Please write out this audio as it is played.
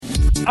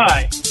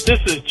Hi, this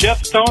is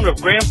Jeff Stone of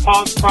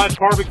Grandpa's Pride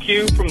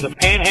Barbecue from the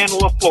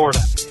Panhandle of Florida,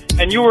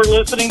 and you are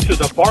listening to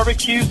the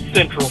BBQ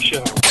Central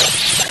Show.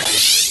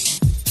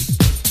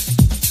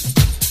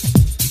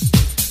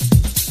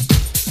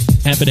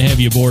 Happy to have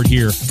you aboard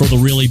here for the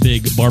really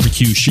big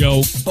barbecue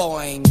show.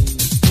 Boing.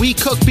 We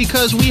cook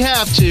because we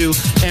have to,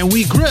 and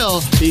we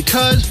grill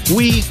because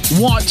we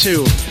want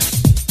to.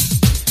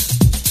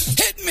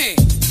 Hit me!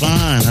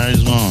 Fine, how's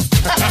it going?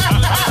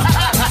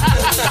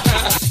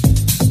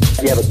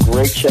 You have a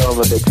great show. I'm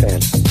a big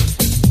fan.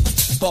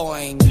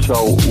 Boing.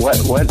 So what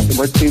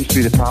seems to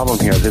be the problem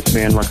here? This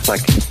man looks like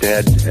he's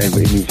dead, and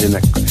he's in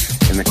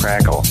the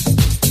crackle.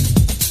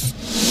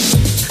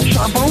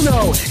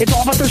 Charbono! It's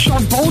all about the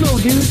Charbono,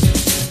 dude!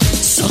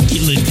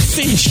 Succulent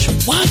fish!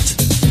 What?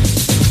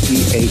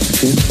 He ate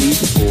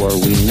 54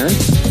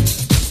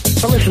 wieners.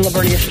 But listen,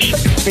 Lavernius,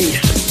 shut your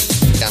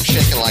face. I'm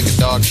shaking like a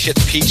dog shit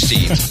peach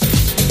seeds.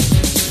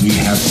 We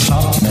have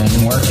top men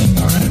working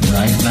on it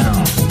right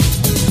now.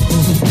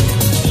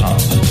 Top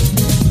men.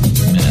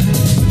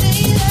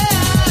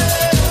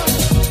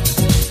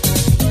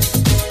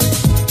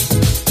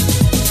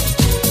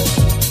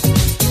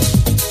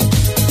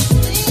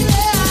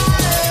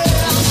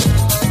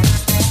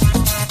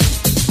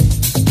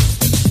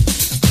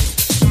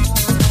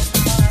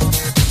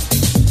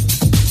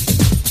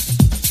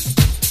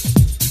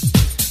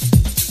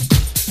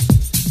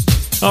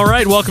 All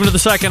right, welcome to the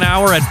second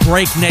hour at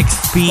breakneck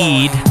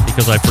speed,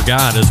 because I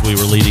forgot as we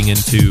were leading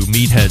into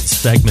Meathead's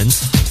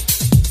segments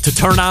to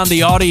turn on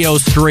the audio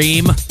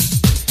stream.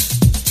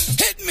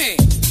 Hit me!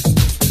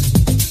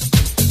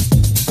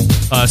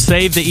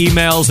 Save the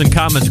emails and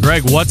comments.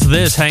 Greg, what's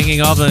this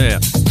hanging off the...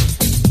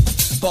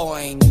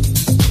 Boing.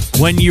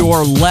 When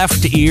your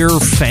left ear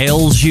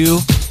fails you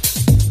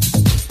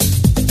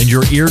and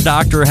your ear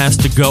doctor has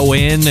to go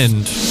in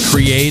and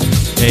create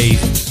a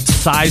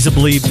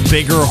sizably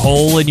bigger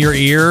hole in your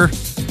ear,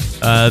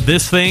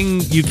 this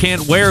thing, you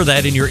can't wear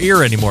that in your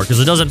ear anymore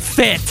because it doesn't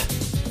fit.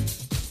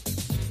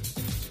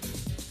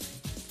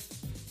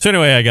 So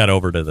anyway, I got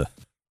over to the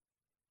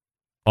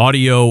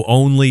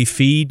audio-only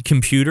feed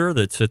computer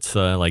that sits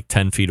like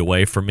 10 feet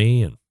away from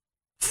me and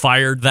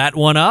fired that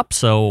one up,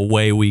 so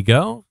away we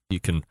go. You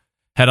can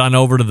head on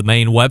over to the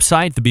main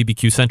website, the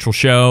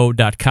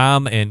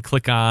BBQCentralShow.com, and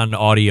click on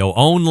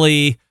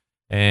audio-only,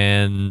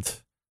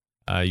 and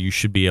you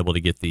should be able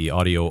to get the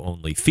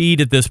audio-only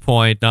feed at this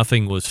point.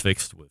 Nothing was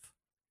fixed with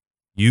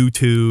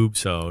YouTube,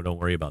 so don't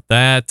worry about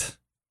that.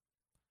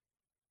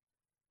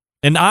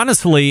 And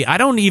honestly, I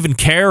don't even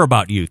care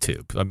about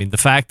YouTube. I mean, the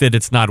fact that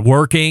it's not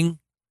working,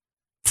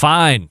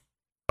 fine.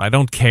 I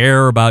don't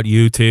care about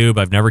YouTube.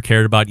 I've never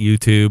cared about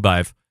YouTube.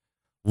 I've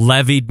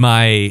levied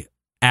my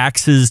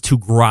axes to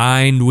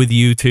grind with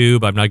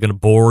YouTube. I'm not going to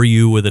bore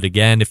you with it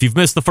again. If you've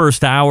missed the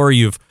first hour,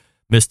 you've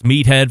missed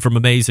Meathead from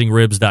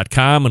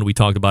AmazingRibs.com, and we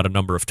talked about a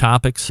number of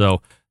topics,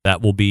 so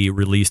that will be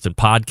released in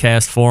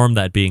podcast form,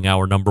 that being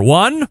hour number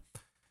one.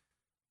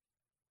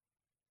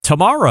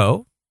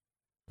 Tomorrow,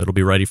 it'll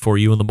be ready for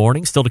you in the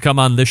morning. Still to come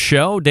on this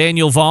show,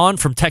 Daniel Vaughn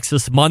from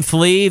Texas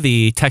Monthly,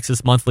 the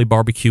Texas Monthly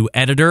barbecue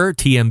editor,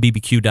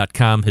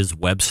 tmbbq.com, his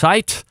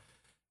website.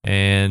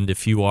 And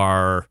if you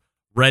are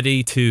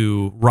ready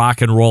to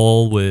rock and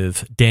roll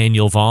with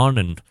Daniel Vaughn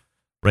and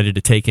ready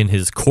to take in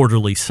his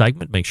quarterly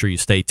segment, make sure you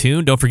stay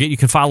tuned. Don't forget, you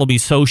can follow me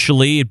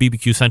socially at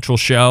BBQ Central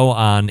Show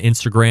on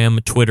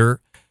Instagram, Twitter,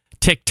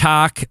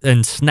 TikTok,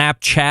 and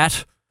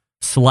Snapchat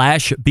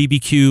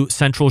 /BBQ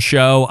Central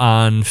Show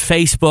on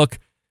Facebook,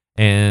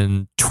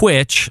 and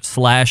Twitch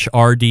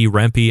 /RD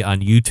Rempe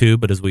on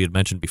YouTube. But as we had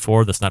mentioned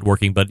before, that's not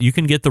working, but you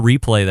can get the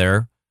replay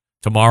there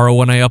tomorrow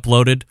when I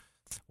upload it,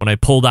 when I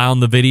pull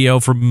down the video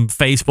from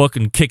Facebook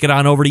and kick it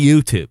on over to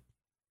YouTube.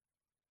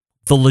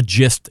 The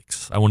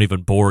logistics. I won't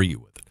even bore you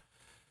with it.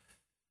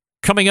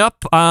 Coming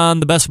up on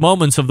the best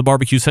moments of the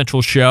BBQ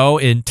Central Show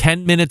in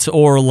 10 minutes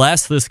or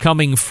less this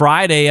coming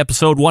Friday,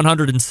 episode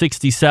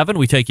 167.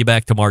 We take you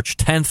back to March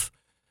 10th,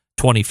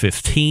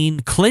 2015.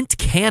 Clint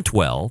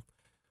Cantwell,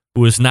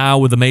 who is now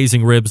with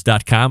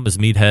AmazingRibs.com, as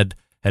Meathead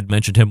had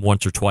mentioned him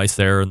once or twice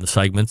there in the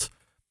segments.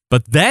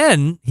 But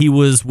then he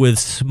was with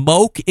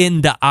Smoke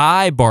into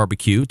Eye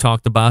Barbecue,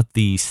 talked about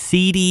the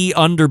seedy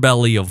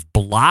underbelly of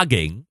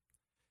blogging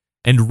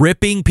and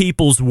ripping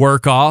people's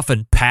work off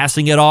and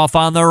passing it off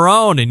on their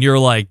own. And you're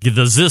like,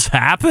 does this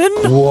happen?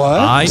 What?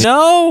 I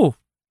know.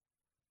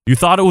 You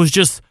thought it was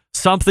just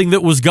something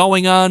that was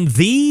going on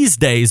these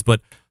days,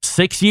 but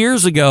 6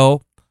 years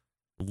ago,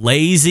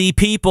 lazy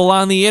people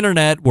on the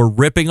internet were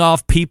ripping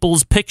off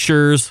people's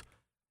pictures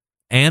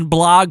and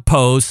blog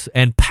posts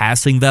and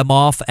passing them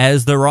off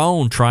as their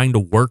own, trying to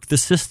work the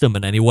system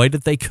in any way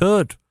that they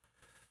could.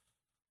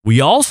 We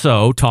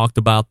also talked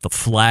about the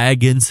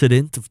flag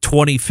incident of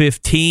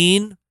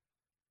 2015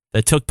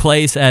 that took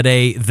place at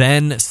a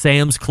then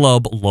Sam's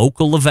Club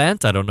local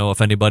event. I don't know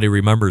if anybody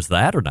remembers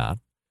that or not,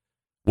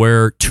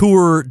 where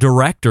tour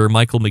director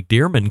Michael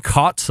McDearman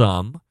caught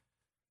some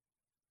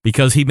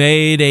because he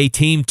made a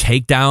team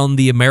take down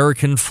the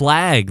American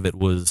flag that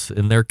was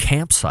in their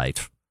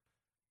campsite.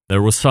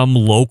 There was some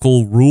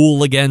local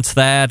rule against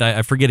that.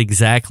 I forget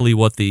exactly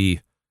what the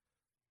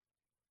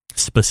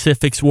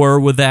specifics were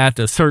with that.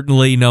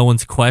 Certainly no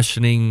one's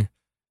questioning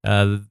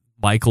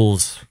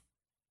Michael's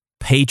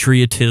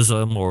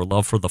patriotism or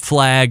love for the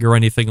flag or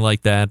anything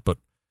like that, but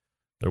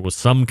there was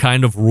some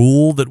kind of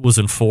rule that was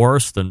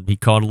enforced, and he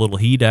caught a little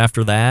heat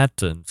after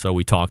that, and so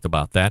we talked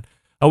about that.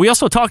 We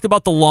also talked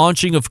about the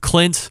launching of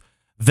Clint's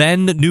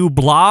then new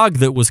blog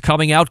that was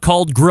coming out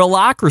called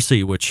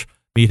Grillocracy, which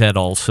Meathead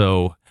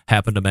also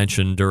happened to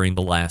mention during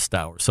the last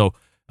hour. So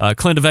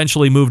Clint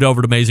eventually moved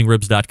over to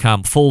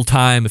AmazingRibs.com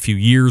full-time a few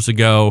years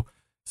ago.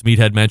 As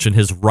Meathead mentioned,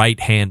 his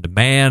right-hand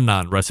man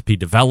on recipe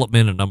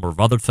development, a number of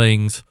other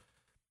things.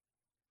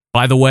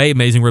 By the way,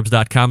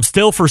 AmazingRibs.com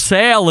still for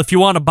sale if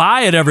you want to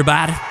buy it,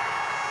 everybody.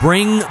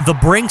 Bring the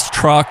Brinks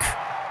truck.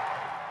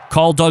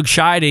 Call Doug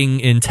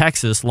Scheiding in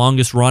Texas,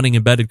 longest-running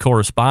embedded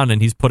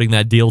correspondent. He's putting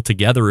that deal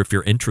together if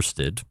you're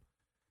interested.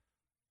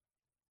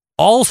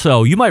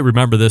 Also, you might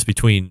remember this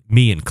between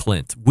me and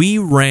Clint. We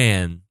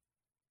ran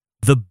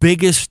the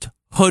biggest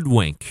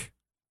hoodwink,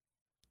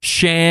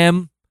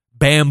 sham,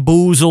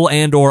 bamboozle,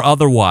 and or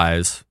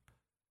otherwise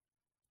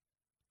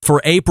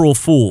for April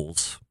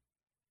Fools.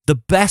 The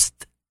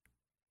best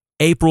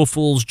April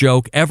Fool's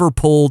joke ever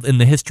pulled in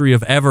the history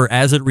of ever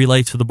as it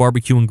relates to the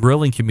barbecue and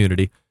grilling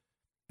community.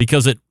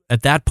 Because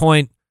at that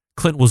point,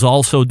 Clint was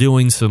also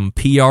doing some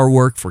PR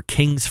work for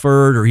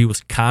Kingsford, or he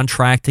was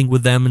contracting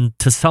with them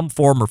into some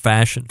form or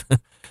fashion.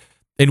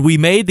 And we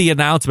made the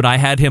announcement. I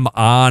had him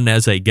on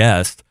as a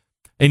guest,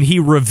 and he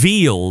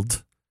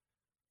revealed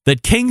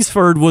that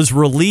Kingsford was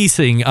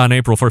releasing on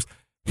April 1st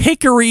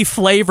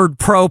hickory-flavored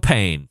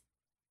propane.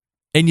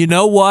 And you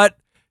know what?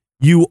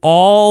 You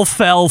all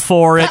fell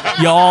for it.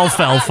 Y'all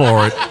fell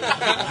for it.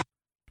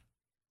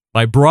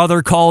 My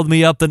brother called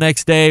me up the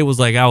next day, was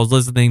like, I was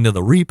listening to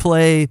the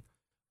replay.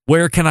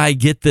 Where can I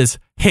get this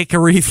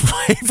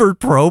hickory-flavored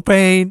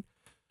propane?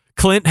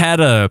 Clint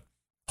had a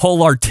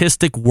whole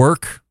artistic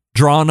work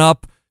drawn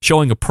up,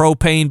 showing a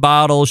propane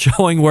bottle,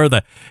 showing where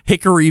the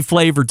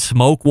hickory-flavored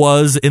smoke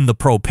was in the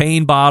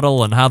propane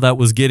bottle and how that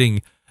was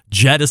getting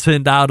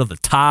jettisoned out of the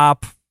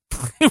top.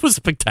 It was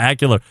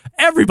spectacular.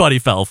 Everybody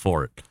fell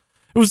for it.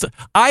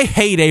 I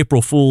hate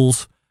April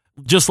Fools,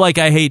 just like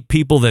I hate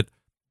people that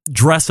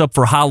dress up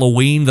for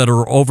Halloween that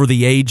are over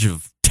the age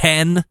of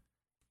 10.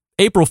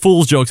 April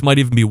Fool's jokes might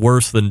even be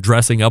worse than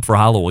dressing up for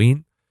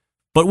Halloween.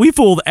 But we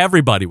fooled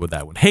everybody with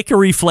that one.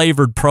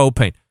 Hickory-flavored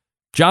propane.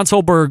 John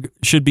Solberg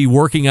should be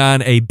working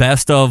on a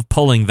best of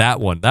pulling that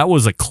one. That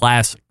was a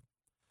classic.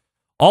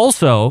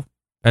 Also,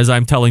 as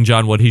I'm telling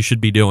John what he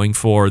should be doing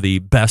for the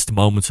best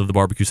moments of the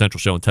BBQ Central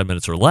Show in 10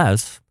 minutes or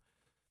less,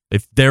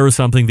 if there is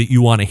something that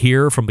you want to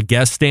hear from a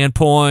guest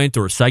standpoint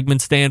or a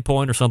segment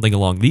standpoint or something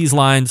along these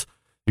lines,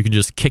 you can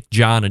just kick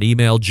John an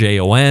email,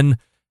 JON,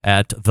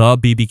 at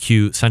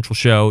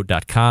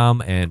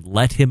thebbqcentralshow.com, and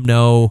let him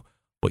know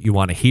what you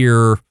want to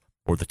hear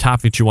or the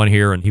topic you want to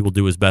hear, and he will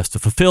do his best to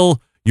fulfill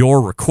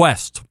your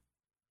request.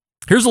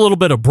 Here's a little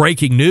bit of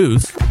breaking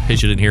news, in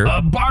case you didn't hear it.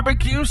 A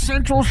BBQ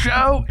Central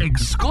Show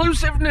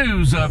exclusive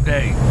news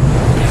update.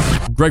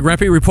 Greg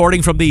Rempe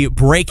reporting from the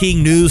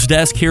breaking news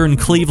desk here in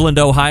Cleveland,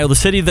 Ohio, the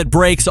city that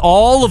breaks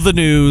all of the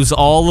news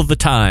all of the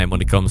time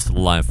when it comes to the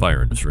live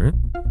fire industry.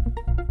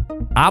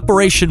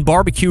 Operation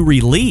Barbecue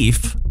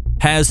Relief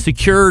has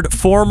secured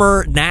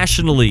former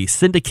nationally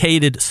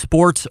syndicated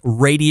sports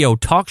radio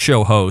talk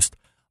show host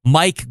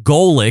Mike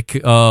Golick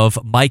of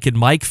Mike and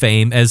Mike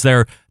fame as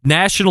their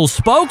national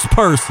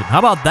spokesperson. How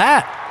about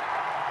that?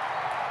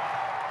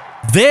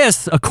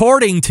 This,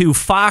 according to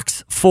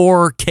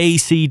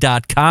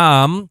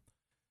Fox4KC.com,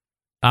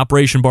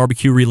 Operation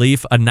Barbecue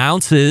Relief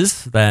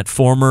announces that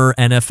former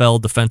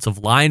NFL defensive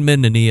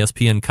lineman and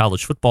ESPN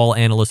college football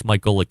analyst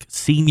Mike Golick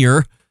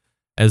Sr.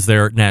 as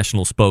their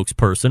national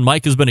spokesperson.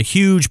 Mike has been a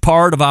huge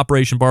part of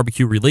Operation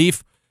Barbecue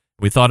Relief.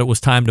 We thought it was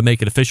time to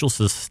make it official.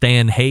 So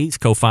Stan Hayes,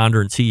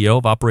 co-founder and CEO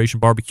of Operation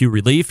Barbecue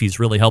Relief. He's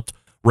really helped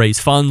raise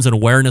funds and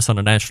awareness on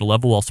a national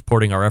level while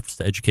supporting our efforts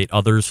to educate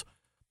others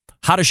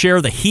how to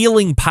share the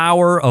healing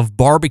power of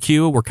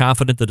barbecue. We're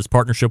confident that his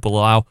partnership will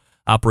allow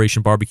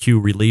Operation Barbecue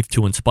Relief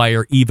to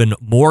inspire even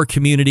more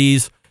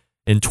communities.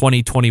 In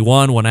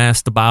 2021, when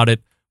asked about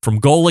it, from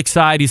Golick's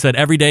side, he said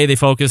every day they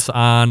focus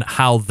on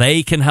how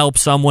they can help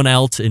someone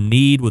else in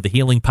need with the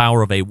healing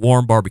power of a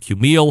warm barbecue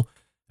meal.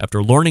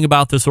 After learning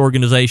about this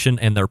organization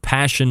and their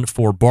passion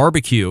for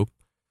barbecue,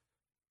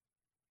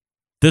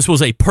 this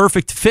was a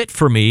perfect fit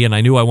for me, and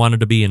I knew I wanted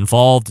to be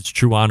involved. It's a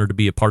true honor to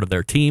be a part of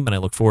their team, and I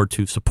look forward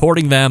to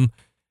supporting them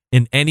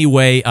in any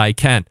way I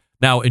can.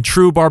 Now, in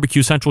true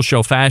BBQ Central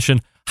Show fashion,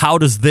 how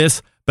does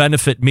this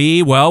benefit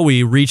me? Well,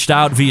 we reached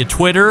out via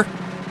Twitter,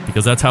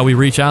 because that's how we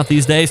reach out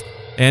these days,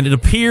 and it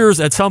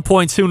appears at some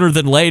point sooner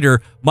than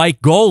later,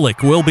 Mike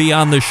Golick will be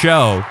on the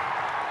show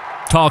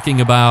talking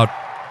about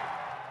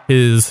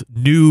his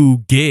new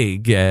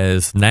gig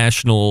as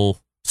national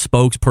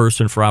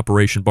spokesperson for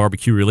Operation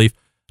Barbecue Relief.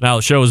 Now,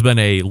 the show has been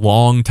a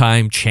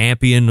longtime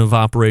champion of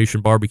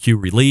Operation Barbecue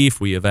Relief.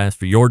 We have asked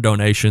for your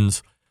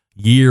donations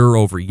year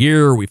over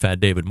year. We've had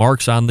David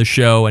Marks on the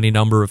show any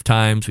number of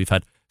times. We've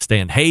had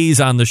Stan Hayes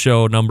on the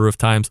show a number of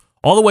times.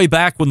 All the way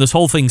back when this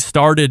whole thing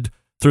started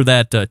through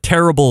that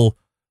terrible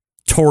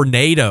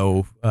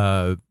tornado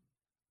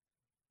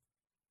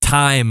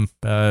time.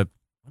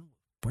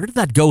 Where did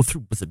that go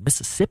through? Was it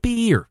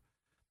Mississippi? Or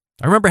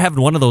I remember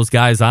having one of those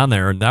guys on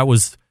there, and that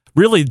was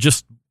really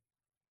just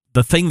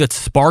the thing that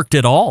sparked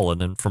it all.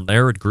 And then from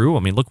there it grew. I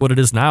mean, look what it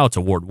is now. It's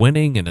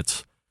award-winning, and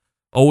it's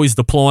always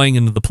deploying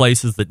into the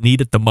places that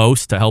need it the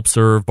most to help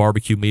serve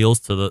barbecue meals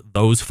to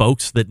those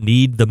folks that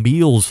need the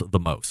meals the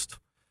most.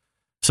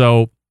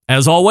 So,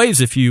 as always,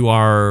 if you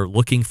are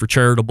looking for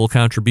charitable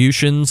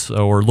contributions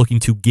or looking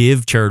to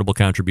give charitable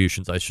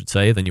contributions, I should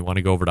say, then you want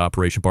to go over to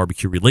Operation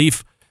Barbecue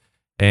Relief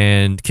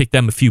and kick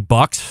them a few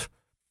bucks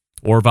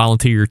or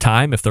volunteer your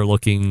time if they're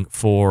looking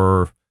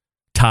for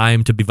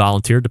time to be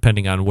volunteered,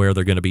 depending on where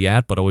they're going to be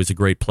at, but always a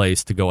great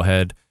place to go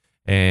ahead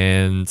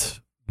and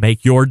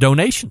make your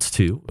donations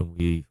to. And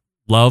we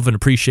love and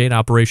appreciate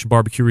Operation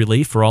Barbecue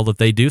Relief for all that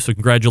they do. So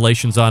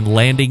congratulations on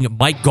landing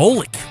Mike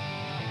Golick,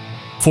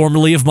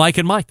 formerly of Mike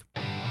and Mike.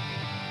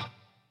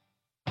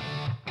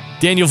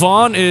 Daniel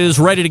Vaughn is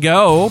ready to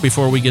go.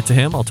 Before we get to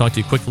him, I'll talk to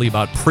you quickly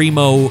about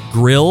Primo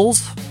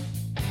Grills.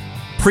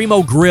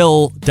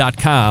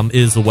 PrimoGrill.com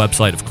is the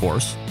website, of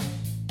course.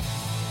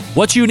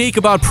 What's unique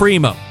about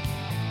Primo?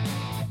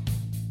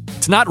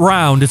 It's not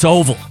round, it's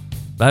oval.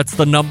 That's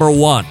the number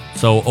one.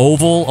 So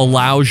oval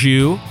allows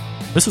you,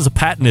 this is a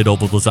patented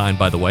oval design,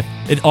 by the way.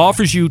 It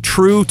offers you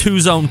true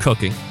two-zone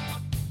cooking.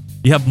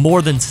 You have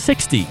more than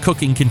 60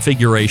 cooking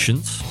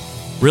configurations,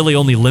 really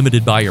only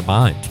limited by your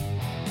mind.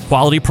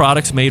 Quality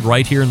products made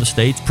right here in the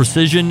States,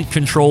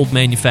 precision-controlled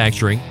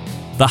manufacturing,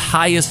 the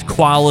highest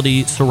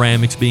quality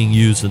ceramics being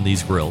used in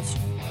these grills.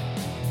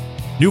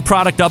 New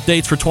product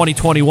updates for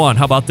 2021.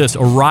 How about this?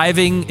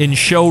 Arriving in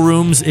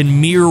showrooms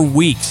in mere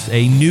weeks.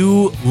 A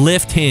new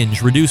lift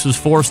hinge reduces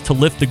force to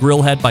lift the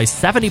grill head by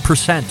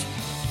 70%.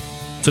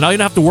 So now you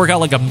don't have to work out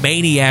like a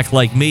maniac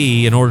like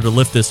me in order to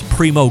lift this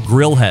Primo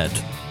grill head.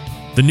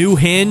 The new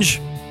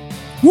hinge,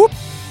 whoop,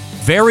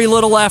 very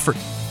little effort.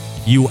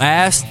 You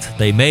asked,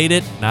 they made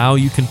it. Now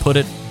you can put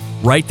it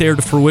right there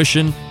to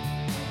fruition.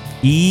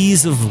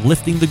 Ease of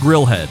lifting the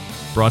grill head.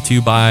 Brought to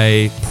you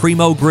by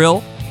Primo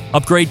Grill.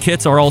 Upgrade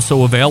kits are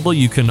also available.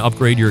 You can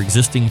upgrade your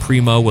existing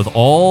Primo with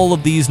all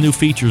of these new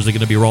features that are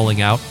going to be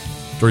rolling out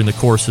during the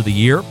course of the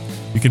year.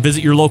 You can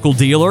visit your local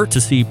dealer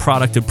to see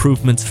product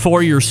improvements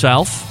for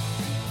yourself.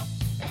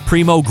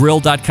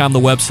 PrimoGrill.com, the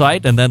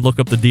website, and then look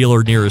up the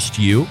dealer nearest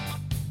you.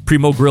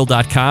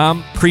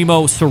 PrimoGrill.com,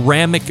 Primo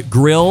Ceramic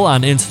Grill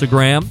on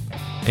Instagram,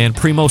 and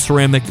Primo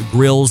Ceramic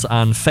Grills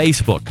on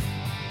Facebook.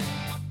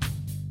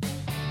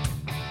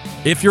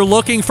 If you're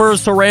looking for a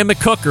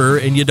ceramic cooker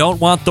and you don't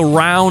want the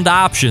round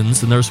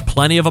options, and there's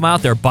plenty of them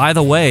out there. By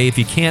the way, if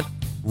you can't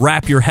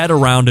wrap your head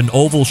around an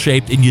oval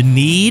shaped and you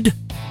need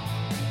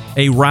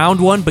a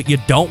round one, but you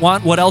don't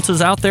want what else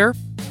is out there,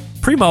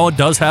 Primo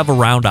does have a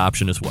round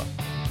option as well.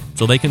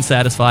 So they can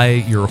satisfy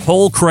your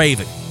whole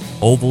craving.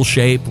 Oval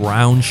shape,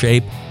 round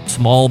shape,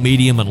 small,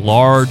 medium, and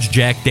large,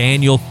 Jack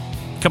Daniel.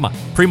 Come on,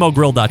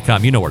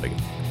 PrimoGrill.com. You know where to go.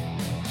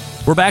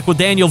 We're back with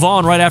Daniel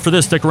Vaughn right after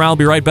this. Stick around. I'll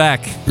be right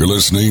back. You're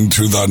listening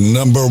to the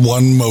number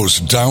one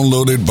most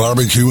downloaded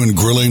barbecue and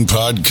grilling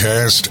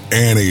podcast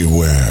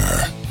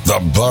anywhere. The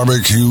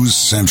BBQ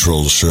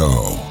Central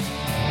Show.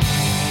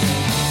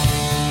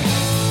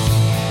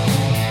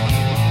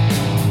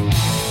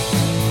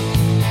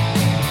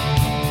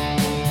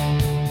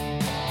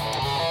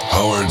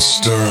 Howard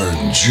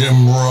Stern,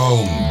 Jim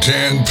Rome,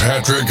 Dan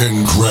Patrick,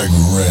 and Greg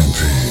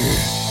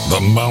Rempe. The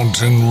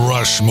Mountain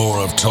Rushmore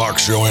of talk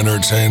show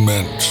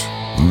entertainment.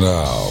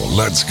 Now,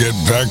 let's get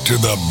back to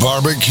the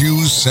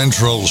BBQ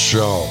Central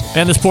Show.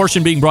 And this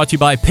portion being brought to you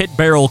by Pit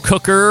Barrel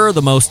Cooker,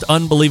 the most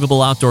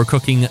unbelievable outdoor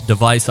cooking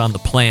device on the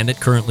planet.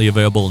 Currently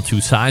available in 2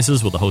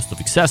 sizes with a host of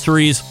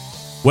accessories.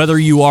 Whether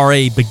you are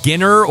a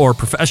beginner or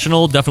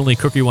professional, definitely a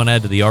cooker you want to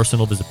add to the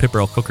arsenal. Visit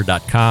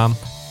pitbarrelcooker.com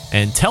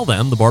and tell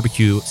them the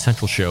BBQ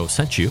Central Show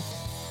sent you.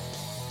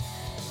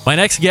 My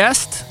next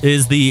guest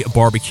is the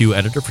barbecue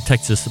editor for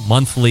Texas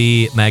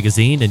Monthly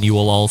magazine, and you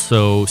will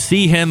also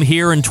see him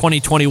here in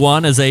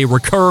 2021 as a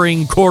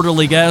recurring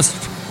quarterly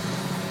guest.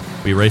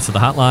 We race to the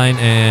hotline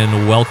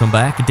and welcome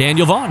back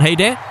Daniel Vaughn. Hey,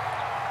 Dan.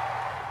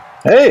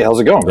 Hey, how's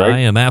it going, Greg? I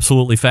am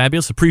absolutely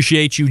fabulous.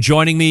 Appreciate you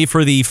joining me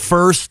for the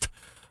first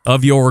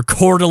of your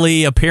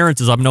quarterly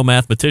appearances. I'm no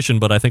mathematician,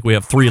 but I think we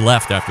have 3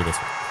 left after this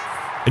one.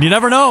 And you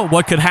never know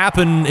what could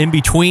happen in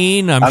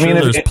between. I'm sure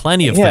there's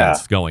plenty of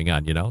things going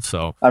on, you know.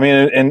 So I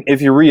mean, and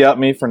if you re-up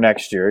me for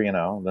next year, you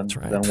know, then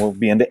we'll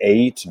be into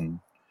 8 and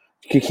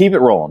keep it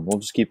rolling. We'll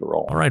just keep it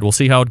rolling. All right, we'll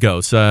see how it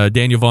goes.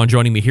 Daniel Vaughn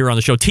joining me here on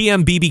the show.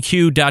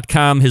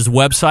 TMBBQ.com, his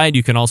website.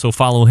 You can also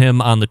follow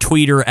him on the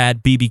Twitter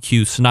at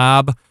BBQ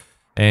Snob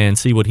and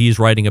see what he's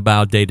writing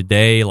about day to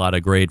day. A lot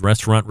of great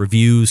restaurant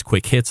reviews,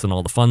 quick hits, and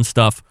all the fun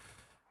stuff.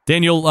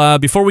 Daniel,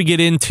 before we get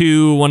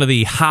into one of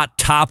the hot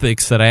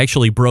topics that I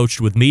actually broached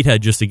with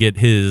Meathead just to get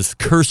his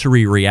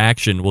cursory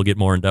reaction, we'll get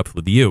more in depth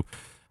with you.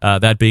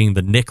 That being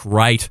the Nick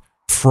Wright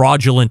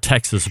fraudulent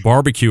Texas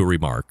barbecue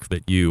remark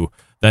that you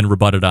then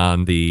rebutted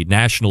on the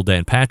national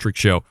Dan Patrick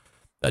show.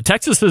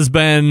 Texas has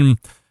been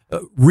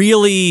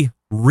really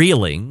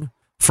reeling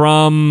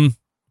from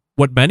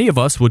what many of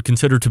us would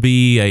consider to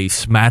be a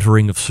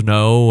smattering of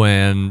snow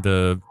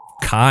and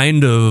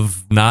kind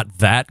of not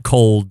that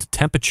cold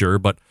temperature.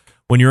 But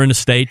when you're in a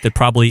state that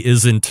probably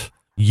isn't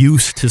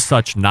used to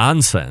such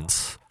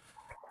nonsense,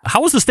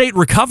 how is the state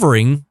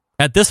recovering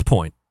at this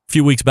point a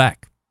few weeks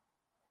back?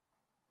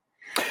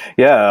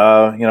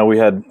 Yeah, we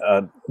had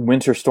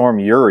Winter Storm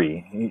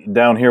Uri.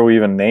 Down here, we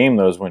even name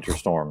those winter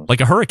storms.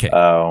 Like a hurricane.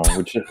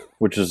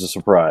 Which is a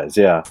surprise,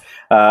 yeah.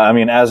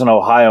 As an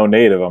Ohio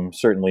native, I'm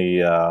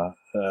certainly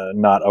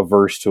not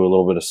averse to a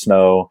little bit of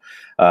snow.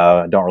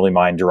 Don't really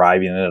mind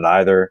driving in it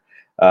either.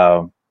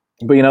 But,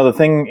 the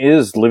thing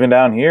is, living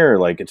down here,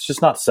 it's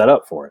just not set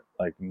up for it.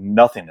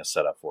 Nothing is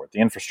set up for it. The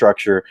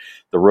infrastructure,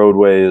 the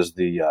roadways,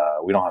 we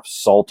don't have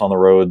salt on the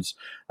roads.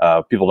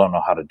 People don't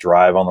know how to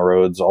drive on the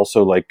roads.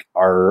 Also,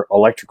 our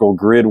electrical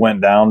grid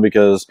went down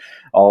because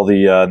all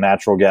the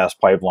natural gas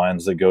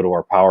pipelines that go to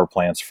our power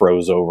plants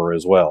froze over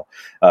as well.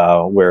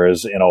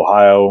 Whereas in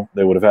Ohio,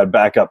 they would have had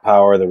backup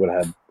power. They would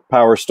have had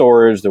power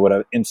storage. They would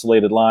have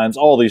insulated lines,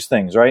 all these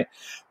things, right?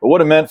 But what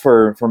it meant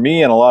for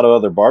me and a lot of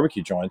other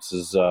barbecue joints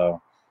is,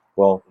 a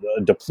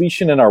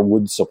depletion in our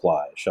wood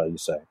supply, shall you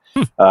say.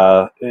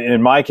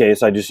 In my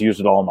case, I just used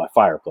it all in my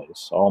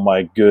fireplace. All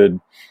my good,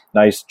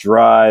 nice,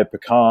 dry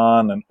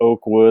pecan and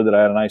oak wood that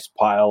I had a nice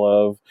pile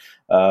of.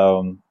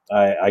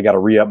 I got to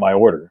re-up my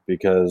order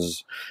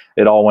because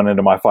it all went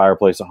into my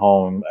fireplace at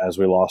home as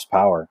we lost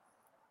power.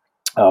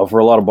 For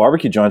a lot of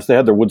barbecue joints, they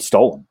had their wood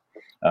stolen.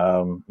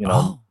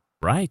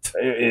 Right.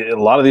 A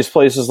lot of these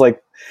places,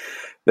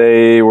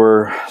 they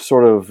were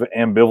sort of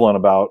ambivalent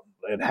about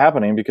it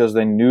happening because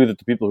they knew that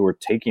the people who were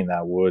taking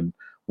that wood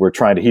were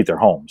trying to heat their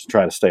homes,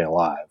 trying to stay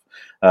alive.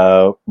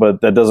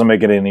 But that doesn't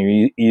make it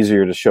any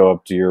easier to show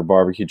up to your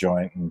barbecue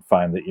joint and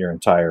find that your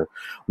entire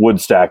wood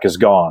stack is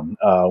gone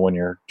when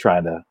you're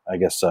trying to,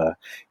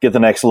 get the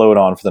next load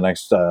on for the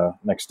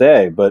next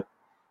day. But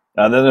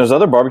then there's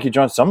other barbecue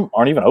joints. Some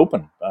aren't even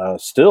open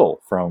still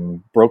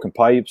from broken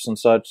pipes and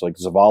such, like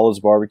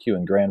Zavala's Barbecue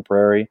in Grand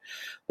Prairie.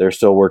 They're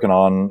still working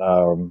on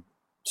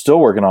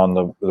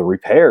the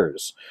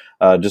repairs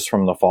just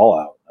from the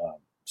fallout.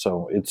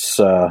 So it's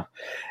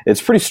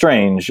pretty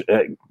strange,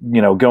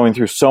 going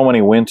through so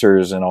many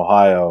winters in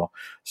Ohio,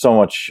 so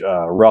much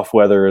rough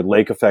weather,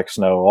 lake effect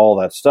snow, all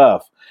that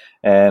stuff,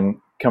 and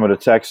coming to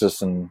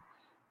Texas and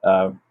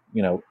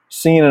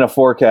seeing in a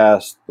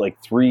forecast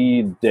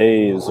 3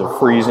 days of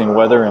freezing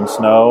weather and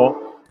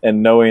snow,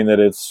 and knowing that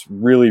it's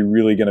really,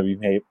 really going to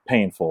be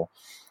painful.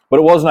 But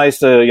it was nice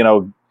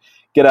to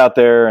get out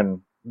there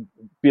and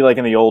be like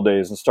in the old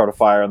days and start a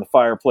fire in the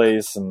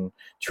fireplace and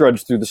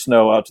trudge through the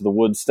snow out to the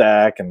wood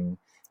stack. And,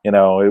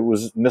 it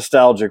was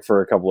nostalgic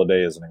for a couple of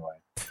days anyway.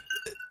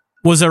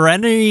 Was there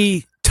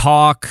any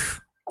talk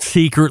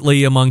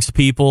secretly amongst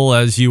people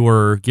as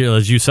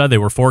you said, they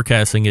were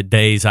forecasting it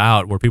days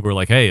out where people were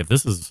like, hey, if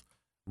this is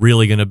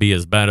really going to be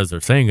as bad as they're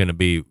saying going to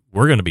be,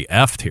 we're going to be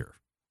effed here?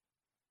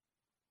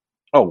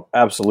 Oh,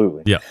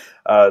 absolutely. Yeah.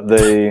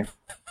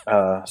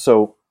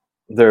 So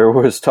there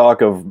was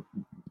talk of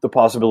the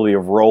possibility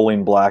of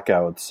rolling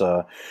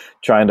blackouts,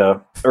 trying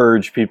to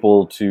urge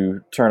people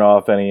to turn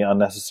off any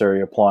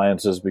unnecessary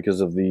appliances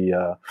because of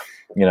the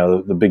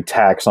big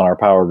tax on our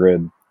power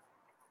grid.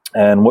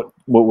 And what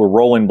were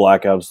rolling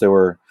blackouts? They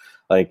were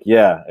like,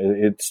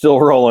 it's still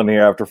rolling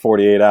here after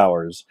 48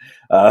 hours.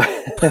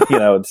 The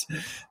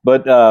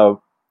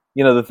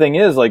thing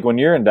is, when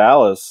you're in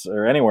Dallas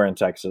or anywhere in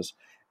Texas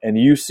and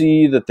you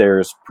see that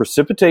there's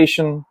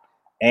precipitation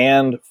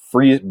and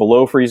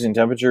below freezing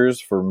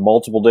temperatures for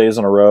multiple days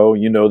in a row,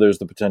 there's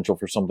the potential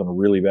for something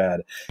really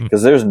bad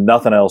because there's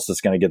nothing else that's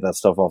going to get that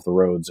stuff off the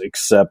roads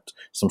except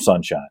some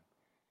sunshine.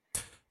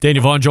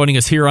 Daniel Vaughn joining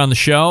us here on the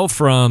show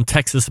from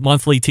Texas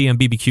Monthly,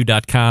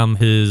 tmbbq.com,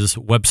 his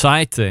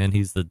website, and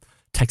he's the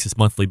Texas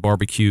Monthly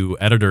barbecue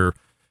editor.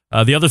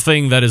 The other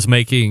thing that is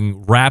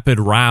making rapid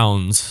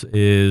rounds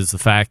is the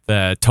fact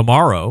that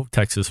tomorrow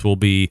Texas will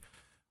be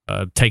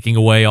taking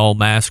away all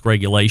mask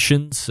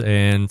regulations,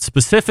 and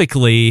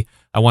specifically,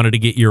 I wanted to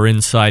get your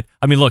insight.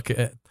 I mean, look,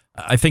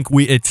 I think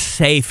it's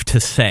safe to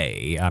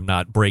say, I'm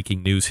not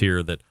breaking news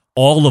here, that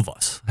all of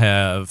us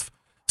have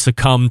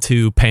succumbed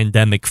to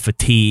pandemic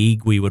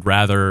fatigue. We would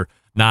rather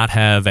not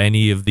have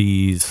any of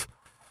these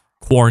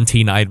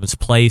quarantine items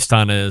placed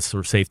on us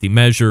or safety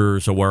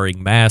measures or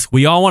wearing masks.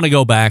 We all want to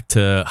go back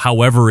to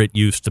however it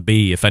used to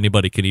be, if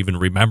anybody can even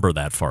remember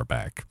that far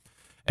back.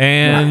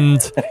 And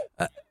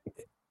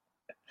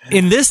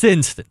in this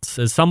instance,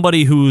 as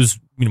somebody who's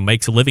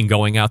makes a living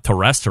going out to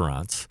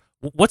restaurants,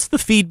 what's the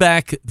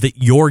feedback that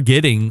you're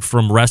getting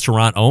from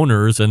restaurant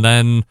owners? And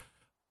then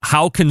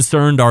how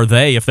concerned are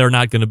they if they're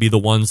not going to be the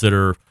ones that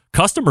are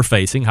customer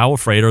facing? How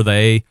afraid are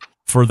they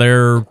for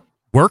their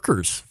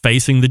workers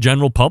facing the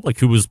general public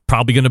who is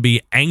probably going to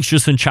be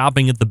anxious and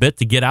chopping at the bit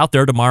to get out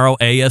there tomorrow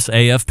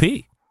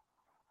ASAFP?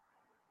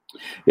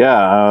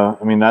 Yeah,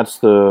 that's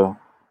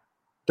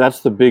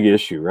that's the big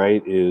issue,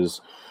 right?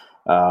 Is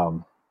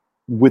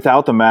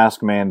without the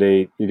mask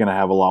mandate, you're going to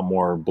have a lot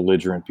more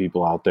belligerent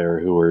people out there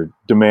who are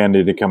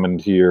demanding to come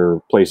into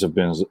your place of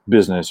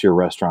business, your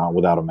restaurant,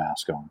 without a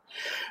mask on.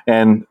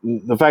 And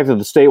the fact that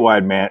the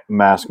statewide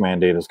mask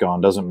mandate is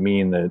gone doesn't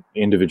mean that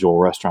individual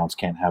restaurants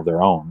can't have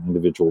their own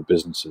individual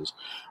businesses.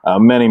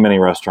 Many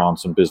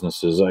restaurants and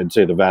businesses, I'd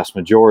say the vast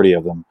majority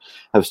of them,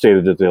 have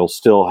stated that they'll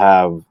still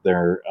have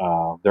their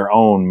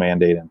own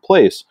mandate in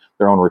place,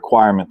 their own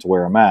requirement to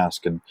wear a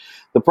mask. And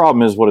the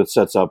problem is what it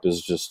sets up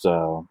is just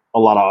a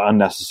lot of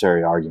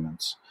unnecessary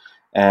arguments.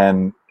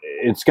 And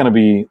it's going to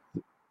be,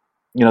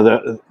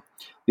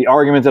 the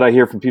argument that I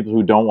hear from people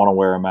who don't want to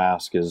wear a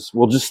mask is,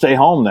 well, just stay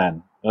home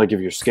then. Like, if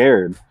you're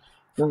scared.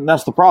 And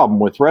that's the problem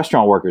with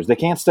restaurant workers. They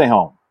can't stay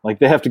home. Like,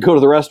 they have to go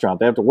to the restaurant.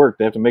 They have to work.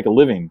 They have to make a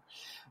living.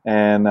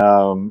 And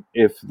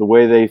if the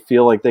way they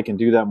feel like they can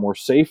do that more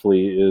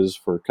safely is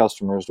for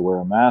customers to wear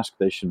a mask,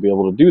 they should be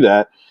able to do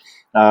that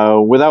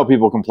without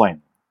people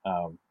complaining.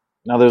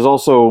 Now, there's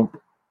also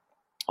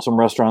some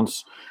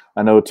restaurants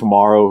I know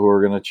tomorrow who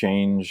are going to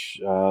change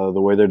the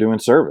way they're doing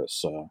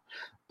service.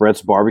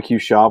 Brett's Barbecue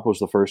Shop was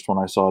the first one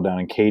I saw down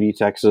in Katy,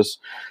 Texas.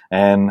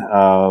 And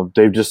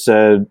they've just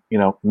said,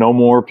 no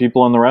more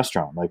people in the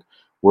restaurant. Like,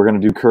 we're going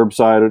to do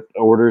curbside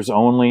orders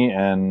only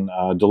and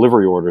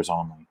delivery orders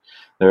only.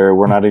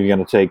 We're not even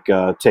going to take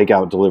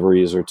takeout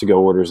deliveries or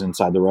to-go orders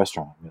inside the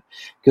restaurant.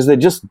 Because they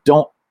just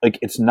don't,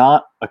 it's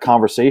not a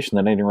conversation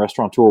that any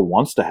restaurateur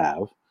wants to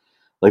have.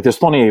 Like, there's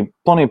plenty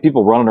of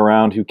people running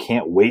around who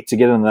can't wait to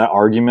get into that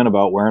argument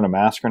about wearing a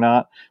mask or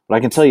not. But I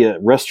can tell you,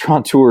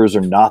 restaurateurs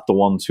are not the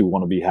ones who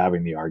want to be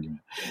having the argument.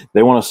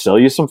 They want to sell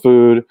you some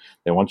food,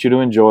 they want you to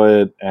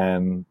enjoy it,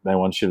 and they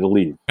want you to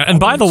leave. And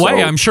by the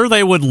way, I'm sure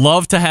they would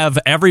love to have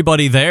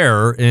everybody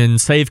there in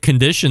safe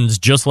conditions,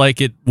 just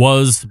like it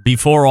was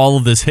before all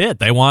of this hit.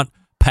 They want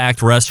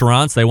packed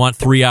restaurants, they want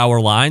 3-hour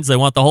lines, they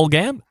want the whole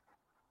gamut.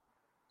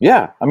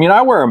 Yeah, I mean,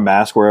 I wear a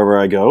mask wherever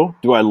I go.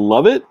 Do I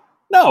love it?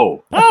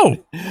 No.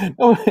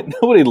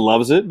 Nobody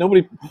loves it.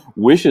 Nobody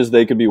wishes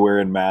they could be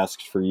wearing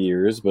masks for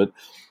years. But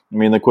I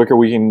mean, the quicker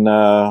we can,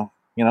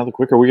 the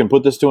quicker we can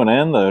put this to an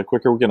end, the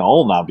quicker we can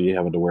all not be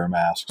having to wear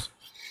masks.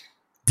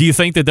 Do you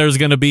think that there's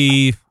going to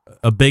be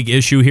a big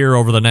issue here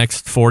over the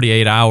next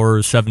 48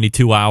 hours,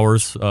 72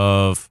 hours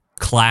of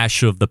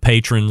clash of the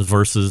patrons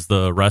versus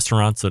the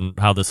restaurants, and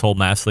how this whole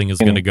mask thing is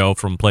going to go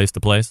from place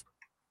to place?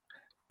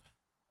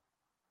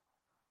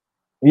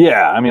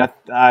 Yeah, I mean,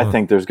 I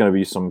think there's going to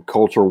be some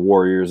culture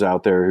warriors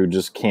out there who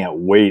just can't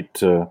wait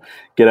to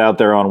get out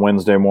there on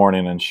Wednesday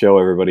morning and show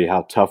everybody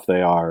how tough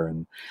they are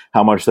and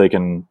how much they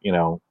can,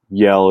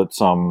 yell at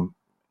some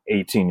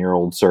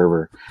 18-year-old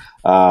server.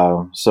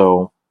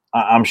 So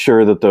I'm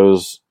sure that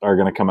those are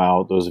going to come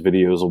out. Those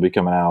videos will be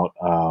coming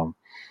out.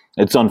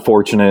 It's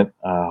unfortunate.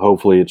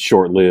 Hopefully it's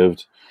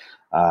short-lived.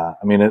 I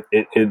mean,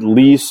 at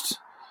least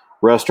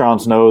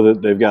restaurants know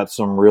that they've got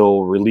some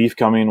real relief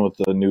coming with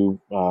the new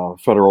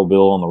federal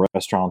bill on the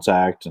Restaurants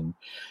Act, and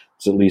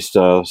it's at least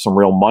some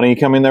real money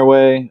coming their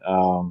way.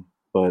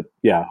 But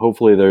yeah,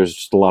 hopefully there's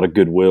just a lot of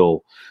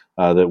goodwill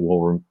that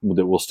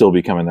will still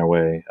be coming their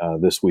way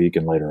this week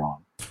and later on.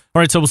 All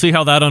right, so we'll see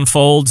how that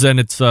unfolds, and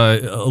it's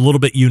a little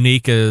bit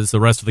unique as the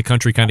rest of the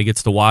country kind of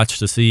gets to watch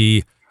to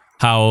see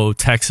how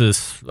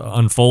Texas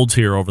unfolds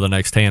here over the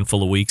next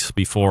handful of weeks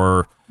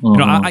before.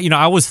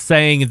 I was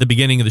saying at the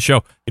beginning of the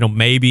show,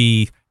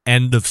 maybe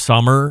end of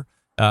summer,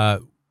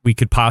 we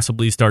could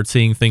possibly start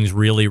seeing things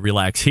really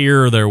relax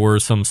here. There were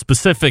some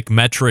specific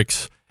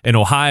metrics in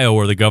Ohio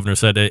where the governor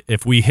said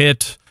if we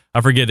hit,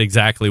 I forget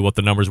exactly what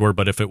the numbers were,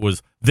 but if it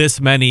was this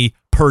many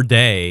per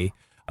day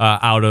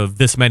out of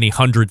this many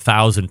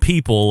 100,000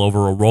 people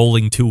over a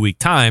rolling 2-week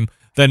time,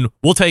 then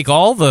we'll take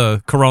all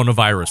the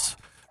coronavirus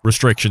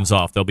restrictions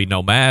off. There'll be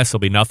no masks,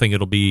 there'll be nothing.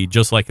 It'll be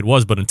just like it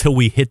was. But until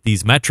we hit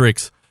these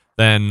metrics,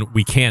 then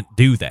we can't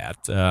do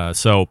that.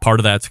 So part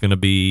of that's going to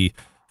be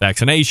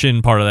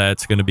vaccination. Part of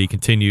that's going to be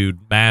continued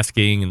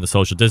masking and the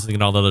social distancing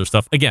and all the other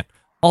stuff. Again,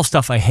 all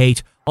stuff I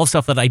hate, all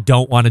stuff that I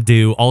don't want to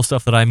do, all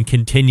stuff that I'm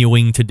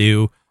continuing to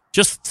do,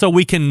 just so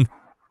we can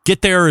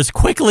get there as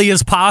quickly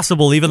as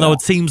possible, even though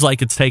it seems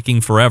like it's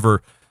taking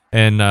forever.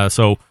 And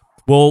so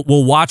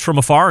we'll watch from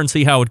afar and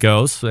see how it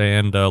goes,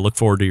 and look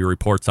forward to your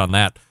reports on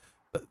that.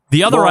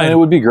 The other item, it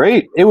would be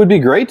great. It would be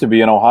great to be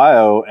in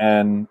Ohio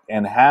and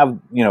have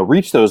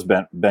reach those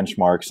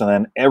benchmarks, and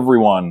then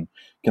everyone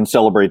can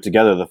celebrate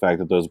together the fact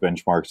that those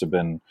benchmarks have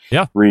been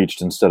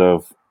reached, instead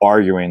of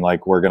arguing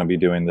like we're going to be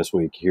doing this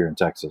week here in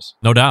Texas.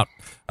 No doubt.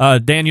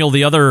 Daniel,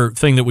 the other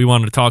thing that we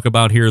wanted to talk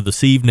about here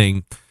this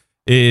evening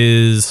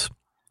is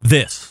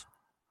this.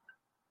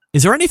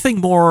 Is there anything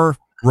more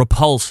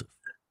repulsive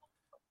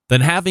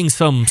than having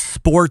some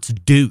sports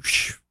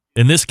douche,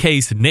 in this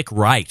case Nick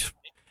Wright,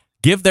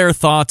 give their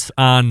thoughts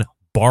on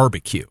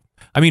barbecue?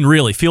 I mean,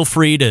 really, feel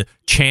free to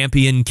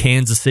champion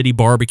Kansas City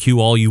barbecue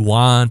all you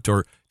want,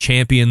 or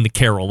champion the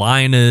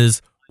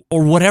Carolinas,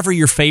 or whatever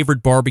your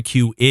favorite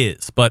barbecue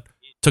is. But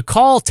to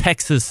call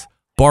Texas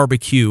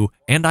barbecue,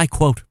 and I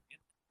quote,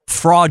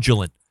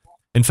 fraudulent,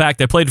 In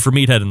fact, I played it for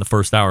Meathead in the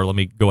first hour. Let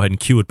me go ahead and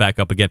cue it back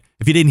up again.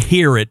 If you didn't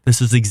hear it,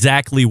 this is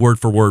exactly word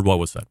for word what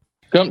was said.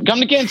 Come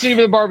to Kansas City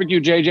for the barbecue,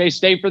 JJ.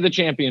 Stay for the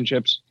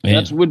championships.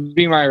 Yeah. That would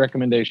be my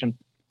recommendation.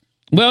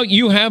 Well,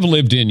 you have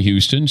lived in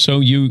Houston, so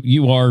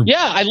you are.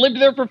 Yeah, I lived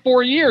there for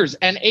 4 years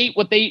and ate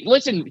what they.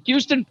 Listen,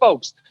 Houston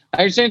folks,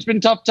 I understand it's been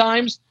tough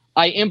times.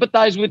 I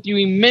empathize with you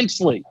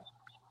immensely.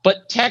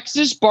 But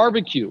Texas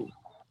barbecue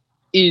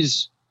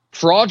is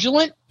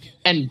fraudulent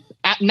and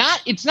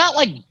it's not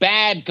like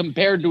bad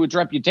compared to its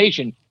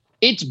reputation.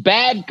 It's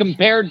bad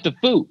compared to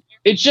food.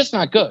 It's just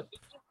not good.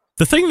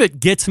 The thing that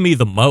gets me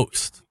the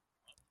most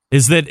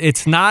is that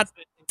it's not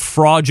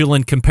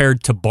fraudulent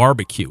compared to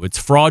barbecue. It's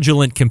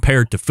fraudulent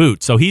compared to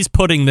food. So he's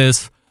putting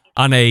this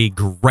on a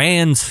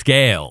grand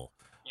scale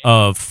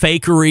of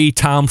fakery,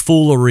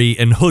 tomfoolery,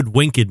 and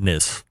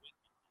hoodwinkedness.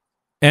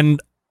 And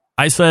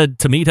I said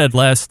to Meathead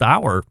last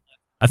hour,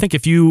 I think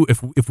if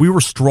we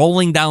were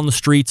strolling down the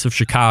streets of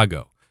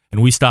Chicago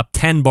and we stopped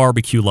 10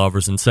 barbecue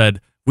lovers and said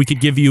we could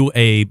give you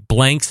a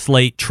blank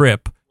slate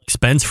trip,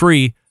 expense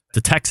free,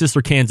 to Texas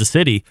or Kansas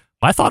City,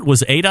 my thought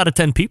was 8 out of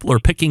 10 people are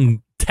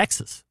picking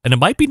Texas, and it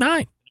might be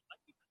 9.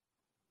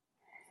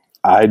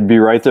 I'd be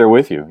right there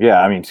with you.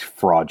 Yeah, I mean,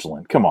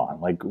 fraudulent. Come on.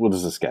 Like, what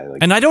is this guy?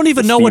 Like, and I don't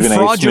even know what Stephen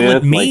A.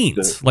 fraudulent Smith,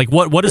 means. Like,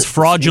 what does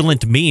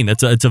fraudulent mean?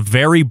 It's a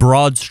very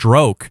broad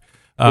stroke.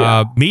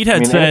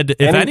 Meathead said,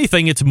 if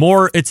anything, it's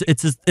more. It's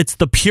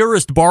the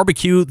purest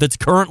barbecue that's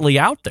currently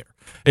out there.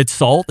 It's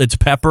salt, it's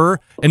pepper,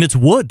 and it's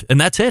wood, and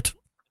that's it.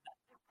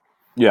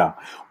 Yeah.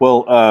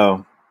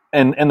 Well,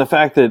 and the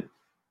fact that,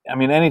 I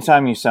mean,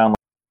 anytime you sound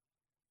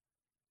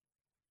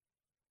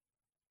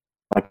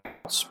like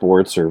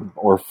sports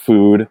or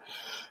food,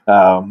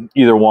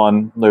 either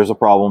one, there's a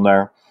problem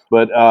there.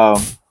 But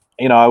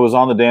I was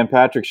on the Dan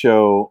Patrick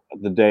show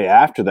the day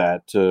after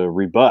that to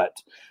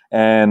rebut.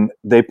 And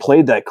they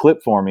played that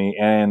clip for me,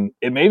 and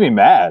it made me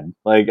mad.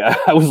 Like,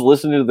 I was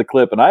listening to the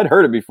clip, and I'd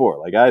heard it before.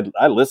 Like,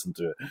 I listened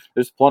to it.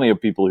 There's plenty of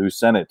people who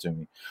sent it to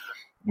me.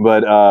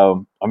 But,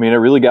 it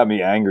really got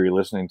me angry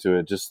listening to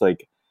it, just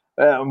like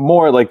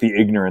more like the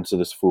ignorance of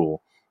this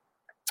fool.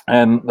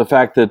 And the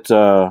fact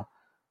that,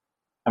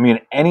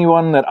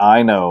 anyone that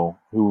I know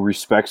who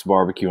respects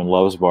barbecue and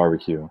loves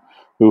barbecue,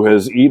 who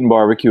has eaten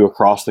barbecue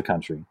across the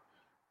country,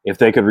 if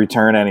they could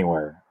return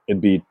anywhere,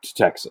 it'd be to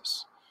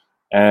Texas.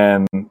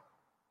 And,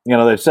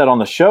 they said on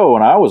the show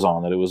when I was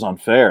on that it was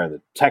unfair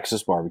that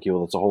Texas barbecue,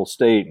 that's a whole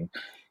state, and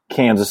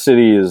Kansas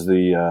City is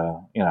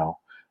the,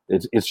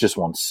 it's just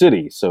one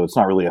city. So it's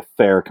not really a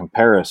fair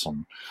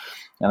comparison.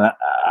 And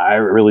I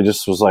really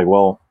just was like,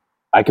 well,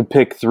 I could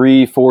pick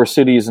 3-4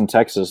 cities in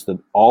Texas that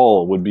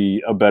all would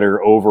be a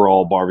better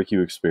overall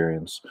barbecue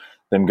experience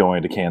than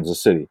going to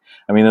Kansas City.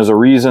 I mean, there's a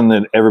reason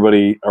that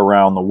everybody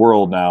around the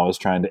world now is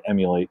trying to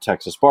emulate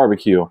Texas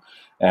barbecue,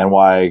 and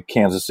why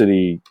Kansas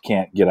City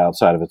can't get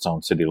outside of its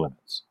own city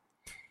limits.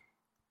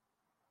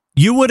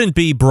 You wouldn't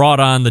be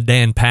brought on the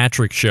Dan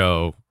Patrick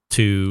show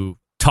to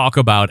talk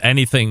about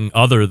anything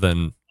other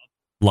than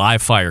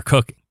live fire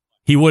cooking.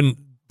 He wouldn't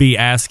be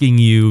asking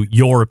you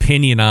your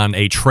opinion on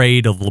a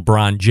trade of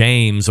LeBron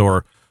James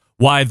or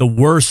why the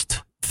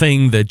worst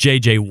thing that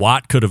J.J.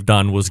 Watt could have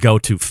done was go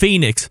to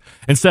Phoenix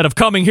instead of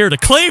coming here to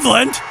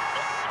Cleveland.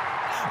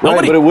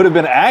 Right, but it would have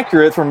been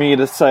accurate for me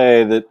to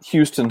say that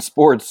Houston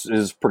sports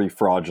is pretty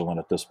fraudulent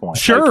at this point.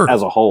 Sure. Like,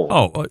 as a whole.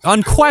 Oh,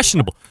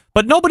 unquestionable.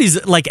 But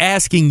nobody's like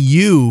asking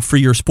you for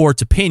your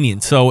sports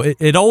opinion. So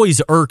it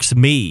always irks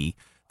me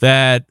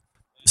that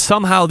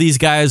somehow these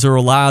guys are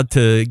allowed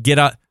to get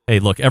out. Hey,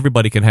 look,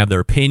 everybody can have their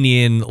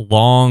opinion.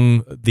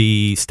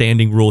 The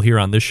standing rule here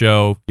on this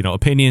show,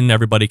 opinion,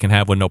 everybody can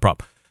have one, no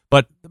problem.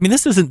 But,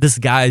 this isn't this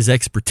guy's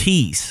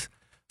expertise.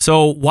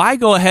 So why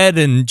go ahead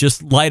and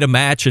just light a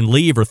match and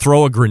leave, or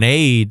throw a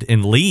grenade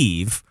and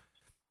leave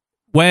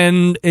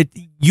when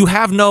you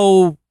have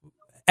no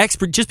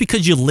expert, just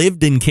because you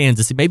lived in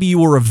Kansas City? Maybe you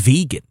were a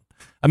vegan.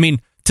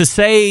 To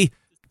say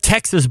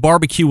Texas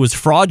barbecue was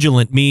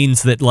fraudulent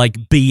means that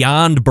like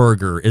Beyond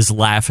Burger is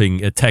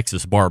laughing at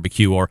Texas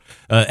barbecue, or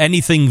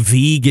anything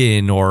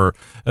vegan, or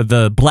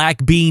the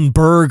black bean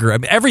burger.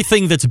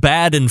 Everything that's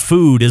bad in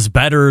food is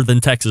better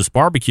than Texas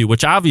barbecue,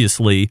 which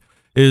obviously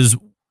is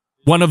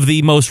one of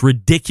the most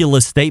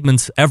ridiculous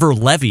statements ever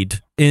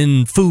levied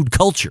in food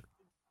culture.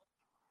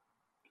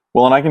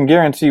 Well, and I can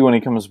guarantee when he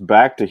comes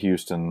back to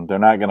Houston, they're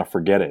not going to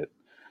forget it.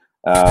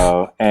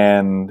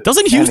 And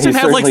doesn't Houston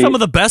have like some of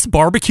the best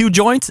barbecue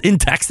joints in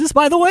Texas,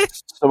 by the way?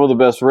 Some of the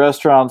best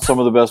restaurants, some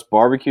of the best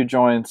barbecue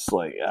joints,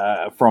 like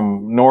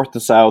from north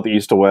to south,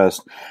 east to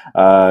west.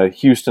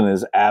 Houston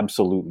is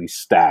absolutely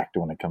stacked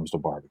when it comes to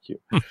barbecue.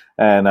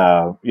 And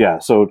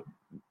so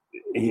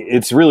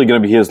it's really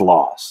going to be his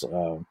loss.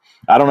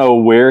 I don't know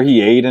where he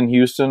ate in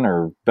Houston,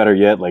 or better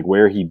yet, like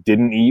where he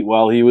didn't eat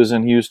while he was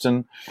in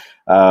Houston.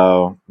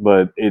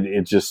 But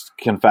it just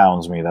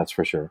confounds me, that's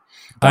for sure.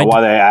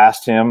 Why they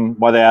asked him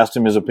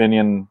his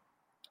opinion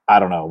I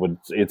don't know, but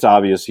it's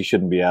obvious he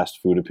shouldn't be asked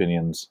food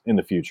opinions in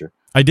the future.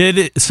 I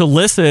did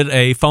solicit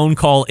a phone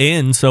call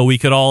in so we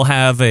could all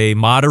have a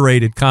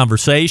moderated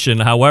conversation.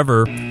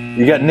 However,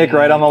 you got Nick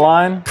Wright on the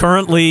line?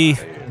 Currently,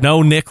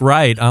 no Nick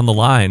Wright on the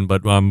line,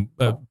 but I'm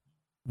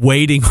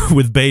waiting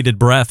with bated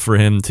breath for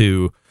him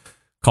to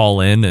call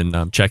in, and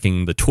I'm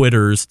checking the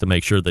Twitters to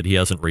make sure that he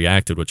hasn't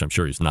reacted, which I'm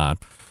sure he's not.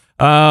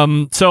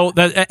 So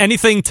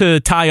anything to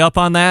tie up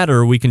on that,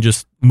 or we can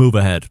just move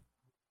ahead?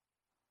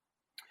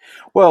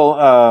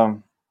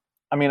 Well,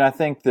 I mean, I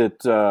think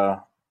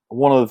that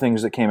one of the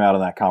things that came out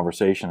in that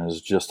conversation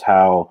is just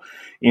how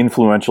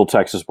influential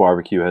Texas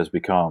barbecue has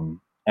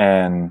become,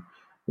 and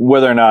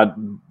whether or not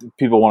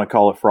people want to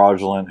call it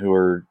fraudulent, who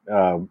are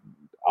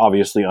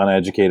obviously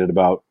uneducated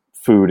about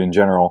food in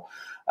general.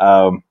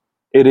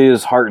 It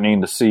is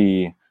heartening to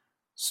see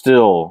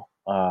still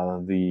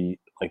the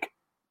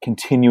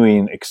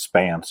continuing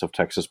expanse of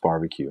Texas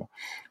barbecue.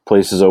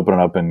 Places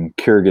opening up in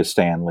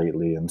Kyrgyzstan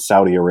lately, and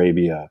Saudi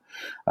Arabia.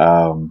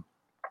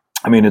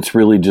 I mean, it's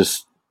really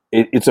just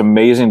it's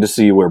amazing to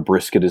see where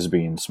brisket is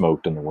being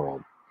smoked in the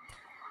world.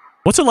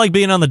 What's it like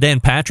being on the Dan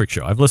Patrick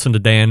Show? I've listened to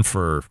Dan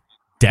for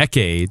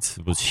decades.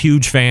 Was a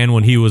huge fan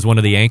when he was one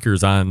of the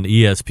anchors on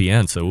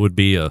ESPN, so it would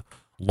be a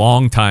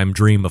long-time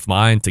dream of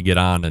mine to get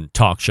on and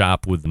talk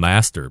shop with the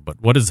master.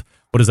 But what is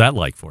that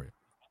like for you?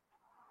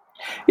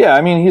 Yeah,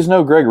 I mean, he's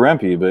no Greg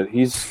Rempe, but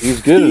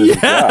he's good at his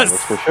job,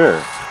 that's for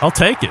sure. I'll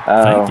take it.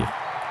 Thank you.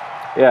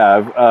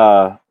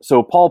 Yeah,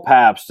 so Paul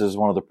Pabst is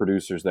one of the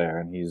producers there,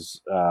 and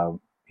he's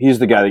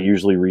the guy that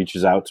usually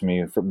reaches out to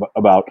me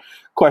about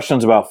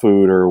questions about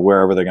food or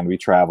wherever they're going to be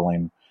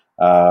traveling,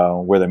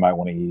 where they might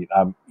want to eat.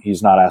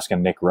 He's not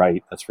asking Nick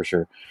Wright, that's for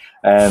sure.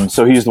 And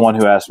so he's the one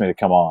who asked me to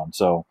come on.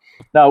 So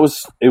no,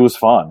 it was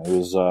fun. It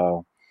was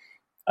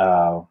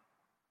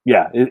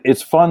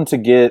it's fun to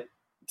get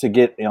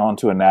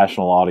onto a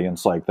national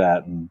audience like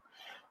that and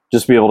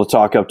just be able to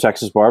talk up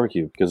Texas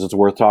barbecue, because it's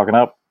worth talking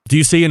up. Do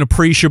you see an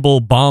appreciable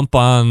bump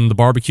on the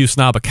BBQ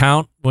Snob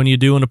account when you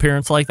do an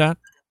appearance like that?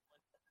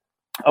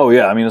 Oh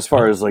yeah, I mean, as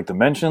far as like the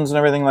mentions and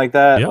everything like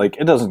that, like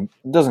it doesn't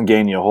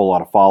gain you a whole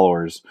lot of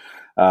followers,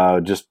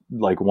 just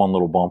like one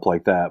little bump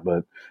like that.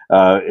 But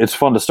it's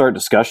fun to start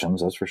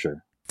discussions, that's for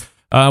sure.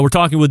 We're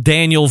talking with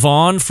Daniel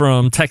Vaughn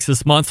from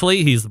Texas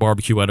Monthly. He's the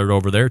barbecue editor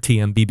over there,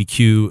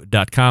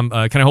 tmbbq.com.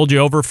 Can I hold you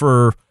over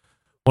for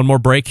one more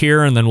break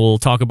here, and then we'll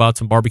talk about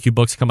some barbecue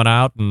books coming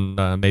out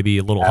and maybe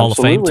a little Hall of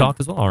Fame talk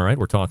as well? All right,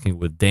 we're talking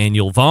with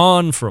Daniel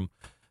Vaughn from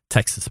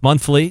Texas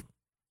Monthly,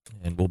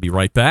 and we'll be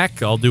right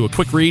back. I'll do a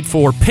quick read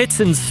for Pits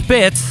and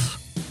Spits.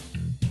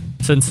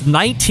 Since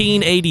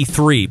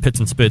 1983, Pits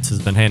and Spits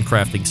has been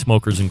handcrafting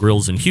smokers and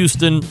grills in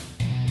Houston.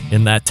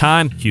 In that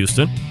time, Pits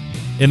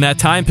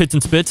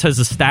and Spits has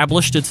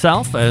established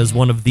itself as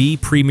one of the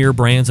premier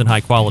brands in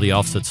high-quality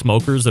offset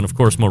smokers, and of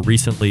course, more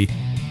recently,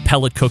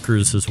 pellet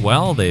cookers as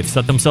well. They've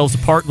set themselves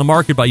apart in the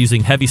market by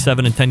using heavy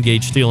 7 and 10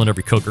 gauge steel in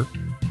every cooker,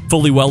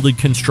 fully welded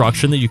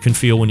construction that you can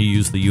feel when you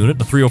use the unit,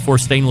 a 304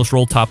 stainless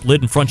roll top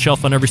lid and front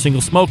shelf on every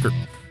single smoker.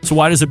 So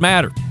why does it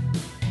matter?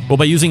 Well,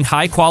 by using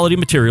high-quality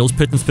materials,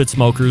 Pit and Spit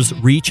smokers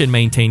reach and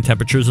maintain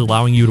temperatures,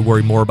 allowing you to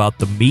worry more about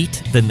the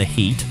meat than the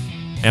heat.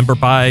 And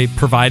by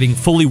providing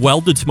fully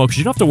welded smokers,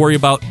 you don't have to worry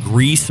about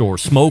grease or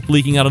smoke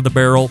leaking out of the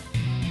barrel.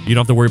 You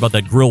don't have to worry about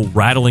that grill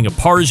rattling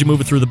apart as you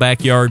move it through the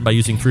backyard. By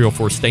using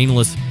 304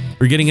 stainless,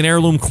 you're getting an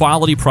heirloom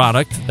quality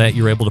product that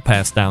you're able to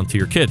pass down to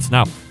your kids.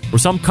 Now, where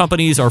some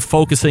companies are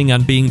focusing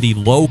on being the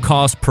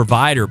low-cost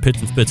provider, Pit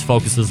and Spits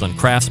focuses on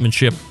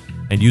craftsmanship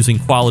and using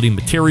quality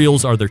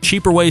materials. Are there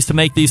cheaper ways to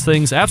make these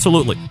things?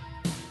 Absolutely.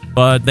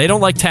 But they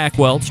don't like tack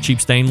welds,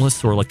 cheap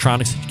stainless, or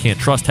electronics that you can't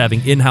trust.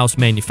 Having in-house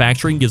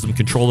manufacturing gives them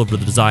control over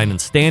the design and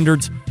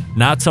standards.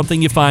 Not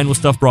something you find with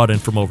stuff brought in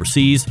from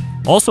overseas.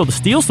 Also, the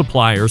steel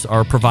suppliers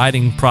are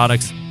providing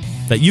products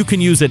that you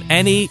can use in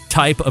any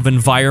type of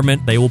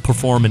environment. They will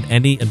perform in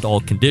any and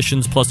all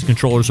conditions. Plus, the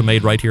controllers are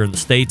made right here in the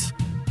States,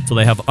 so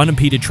they have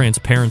unimpeded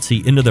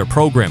transparency into their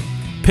program.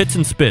 Pits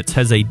and Spits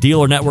has a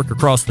dealer network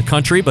across the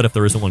country, but if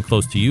there isn't one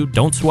close to you,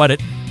 don't sweat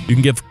it. You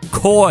can give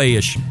Coy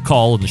a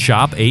call in the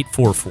shop,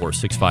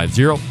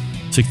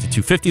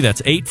 844-650-6250.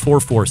 That's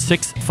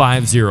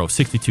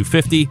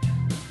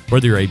 844-650-6250.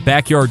 Whether you're a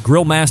backyard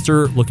grill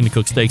master looking to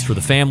cook steaks for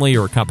the family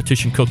or a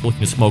competition cook looking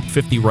to smoke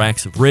 50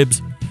 racks of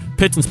ribs,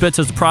 Pits and Spits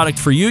has a product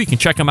for you. You can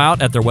check them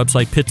out at their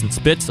website, Pits and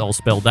Spits, all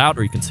spelled out,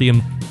 or you can see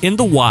them in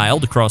the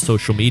wild across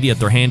social media at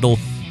their handle,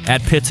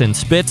 at Pits and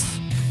Spits.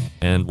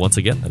 And once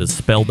again, that is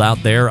spelled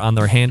out there on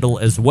their handle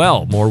as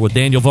well. More with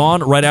Daniel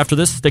Vaughn right after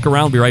this. Stick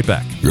around. We'll be right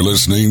back. You're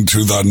listening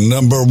to the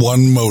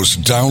 #1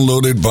 most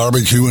downloaded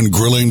barbecue and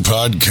grilling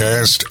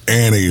podcast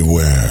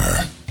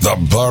anywhere. The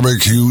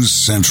BBQ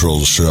Central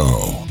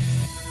Show.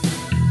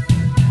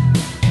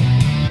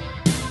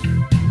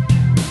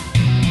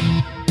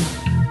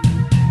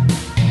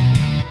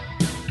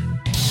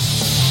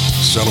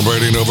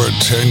 Celebrating over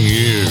 10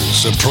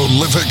 years of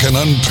prolific and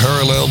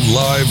unparalleled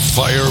live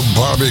fire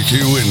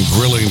barbecue and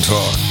grilling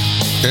talk.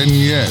 And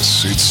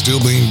yes, it's still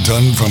being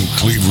done from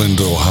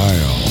Cleveland,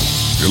 Ohio.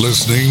 You're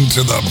listening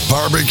to the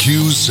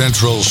BBQ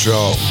Central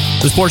Show.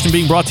 This portion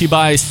being brought to you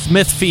by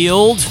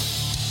Smithfield,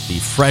 the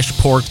fresh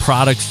pork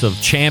products of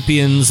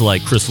champions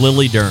like Chris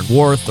Lilly, Darren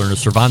Worth,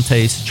 Ernest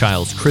Cervantes,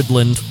 Giles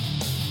Cridland.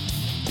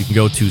 You can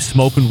go to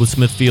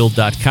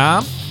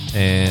smokingwithsmithfield.com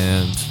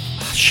and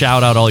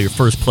shout out all your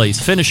first place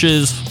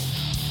finishes.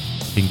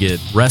 You can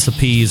get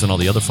recipes and all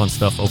the other fun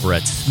stuff over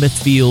at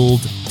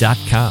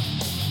smithfield.com.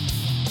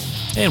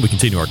 And we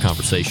continue our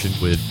conversation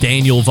with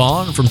Daniel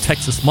Vaughn from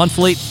Texas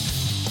Monthly.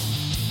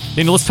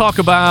 Daniel, let's talk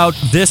about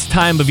this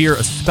time of year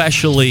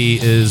especially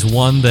is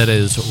one that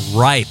is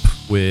ripe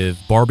with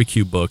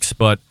barbecue books.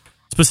 But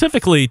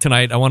specifically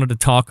tonight, I wanted to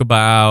talk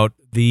about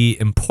the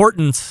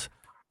importance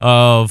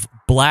of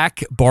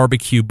black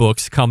barbecue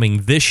books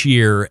coming this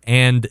year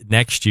and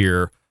next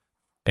year.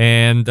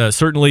 And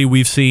certainly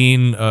we've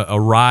seen a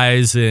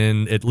rise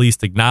in at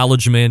least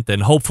acknowledgement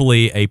and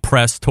hopefully a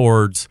press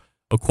towards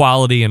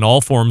equality in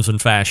all forms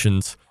and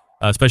fashions,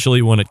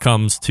 especially when it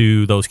comes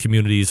to those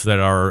communities that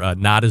are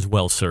not as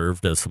well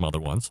served as some other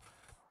ones.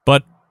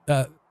 But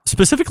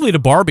specifically to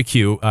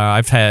barbecue,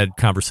 I've had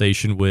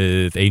conversation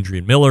with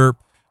Adrian Miller,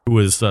 who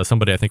is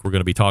somebody I think we're going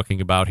to be talking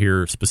about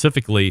here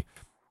specifically,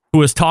 who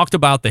has talked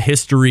about the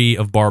history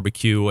of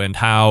barbecue and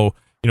how,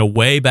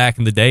 way back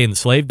in the day, in the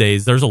slave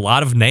days, there's a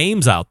lot of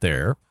names out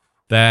there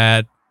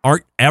that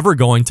aren't ever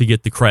going to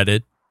get the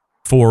credit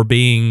for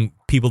being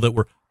people that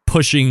were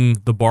pushing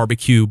the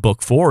barbecue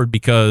book forward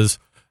because,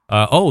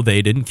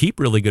 they didn't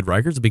keep really good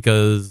records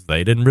because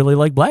they didn't really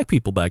like black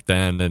people back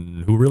then,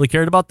 and who really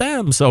cared about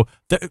them? So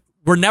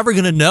we're never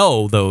going to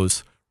know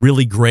those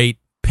really great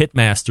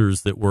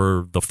pitmasters that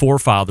were the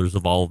forefathers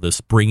of all of this,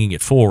 bringing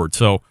it forward.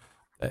 So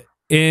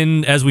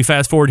as we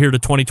fast forward here to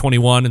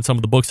 2021 and some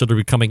of the books that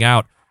are coming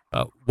out,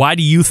 why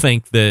do you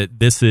think that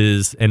this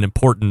is an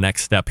important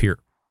next step here?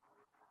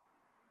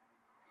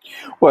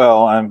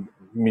 Well,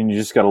 you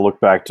just got to look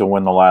back to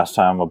when the last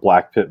time a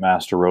black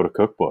pitmaster wrote a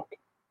cookbook.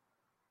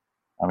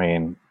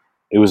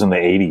 It was in the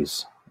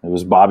 80s. It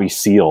was Bobby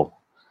Seale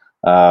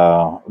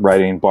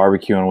writing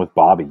Barbecuing with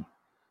Bobby.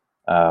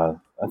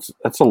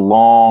 That's a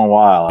long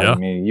while. Yeah.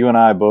 You and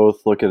I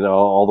both look at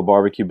all the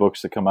barbecue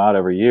books that come out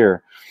every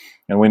year,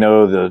 and we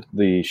know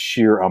the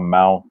sheer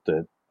amount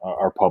that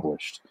are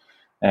published.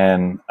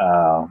 And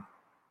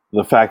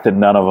the fact that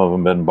none of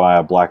them have been by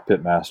a black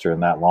pitmaster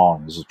in that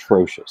long is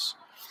atrocious.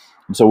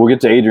 And so we'll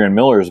get to Adrian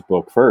Miller's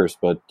book first,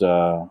 but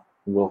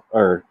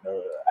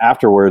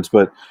afterwards.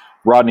 But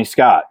Rodney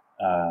Scott,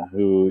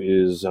 who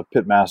is a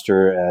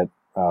pitmaster at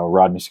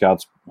Rodney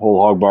Scott's Whole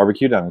Hog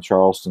Barbecue down in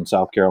Charleston,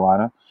 South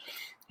Carolina,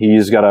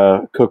 he's got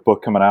a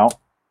cookbook coming out.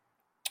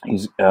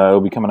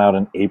 It'll be coming out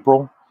in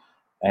April,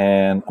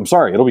 and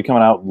it'll be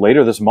coming out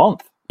later this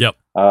month. Yep,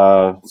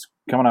 it's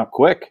coming out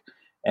quick.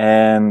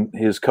 And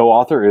his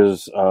co-author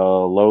is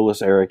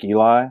Lolis Eric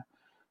Eli.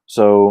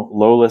 So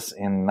Lolis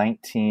in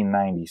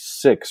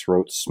 1996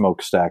 wrote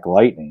Smokestack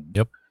Lightning.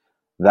 Yep.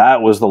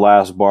 That was the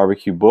last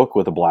barbecue book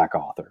with a black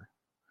author.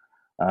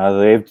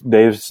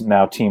 They've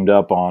now teamed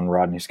up on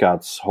Rodney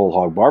Scott's Whole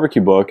Hog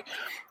Barbecue book,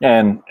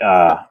 and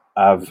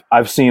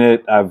I've seen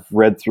it. I've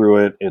read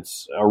through it.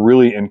 It's a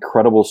really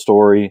incredible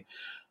story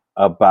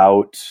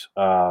about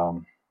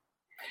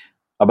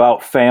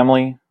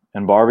family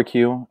and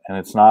barbecue, and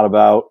it's not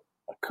about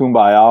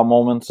kumbaya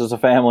moments as a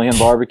family and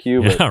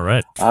barbecue, but yeah,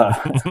 right.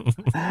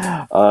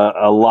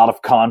 A lot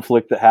of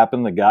conflict that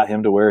happened that got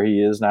him to where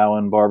he is now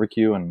in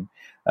barbecue, and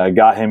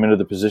got him into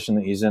the position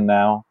that he's in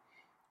now.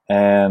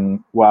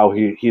 And while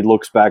he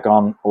looks back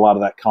on a lot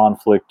of that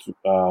conflict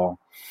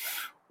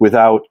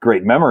without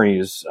great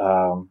memories,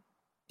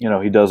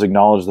 he does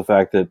acknowledge the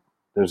fact that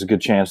there's a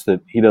good chance that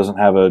he doesn't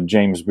have a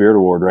James Beard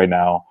Award right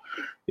now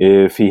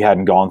if he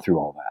hadn't gone through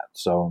all that.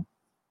 So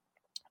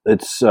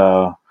it's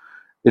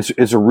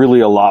really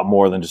a lot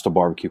more than just a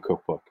barbecue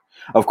cookbook.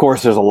 Of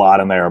course, there's a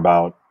lot in there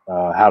about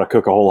how to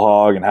cook a whole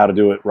hog and how to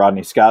do it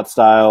Rodney Scott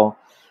style.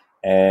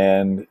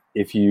 And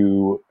if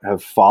you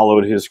have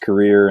followed his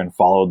career and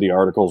followed the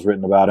articles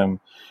written about him,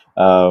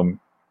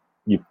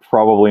 you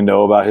probably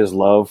know about his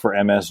love for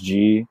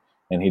MSG,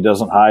 and he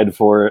doesn't hide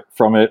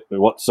from it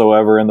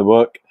whatsoever in the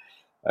book.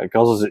 He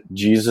calls it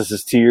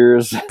Jesus'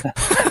 tears.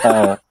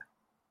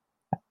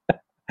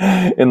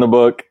 In the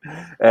book.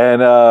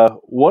 And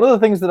one of the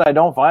things that I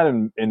don't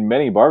find in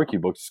many barbecue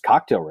books is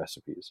cocktail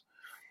recipes.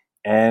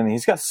 And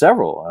he's got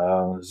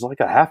several. There's like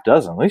a half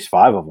dozen, at least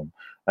 5 of them,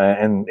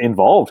 and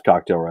involved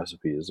cocktail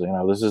recipes.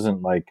 This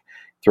isn't like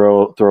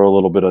throw a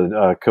little bit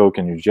of Coke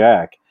in your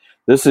Jack.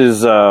 This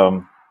is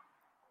I'm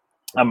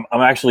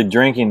actually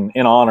drinking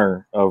in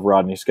honor of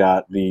Rodney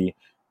Scott the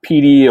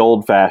PD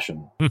Old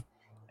Fashioned.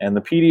 And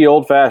the PD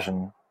Old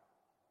Fashioned,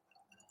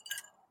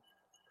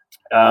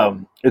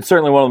 it's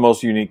certainly one of the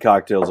most unique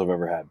cocktails I've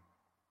ever had.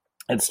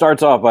 It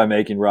starts off by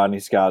making Rodney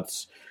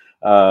Scott's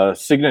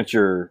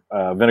signature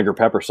vinegar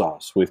pepper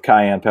sauce with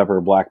cayenne pepper,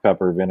 black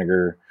pepper,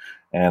 vinegar,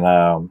 and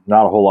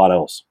not a whole lot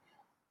else.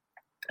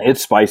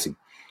 It's spicy.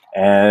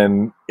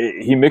 And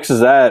he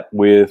mixes that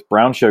with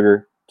brown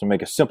sugar to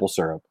make a simple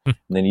syrup, and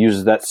then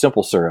uses that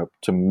simple syrup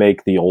to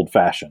make the old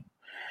fashioned.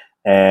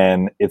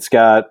 and it's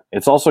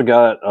also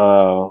got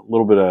a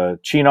little bit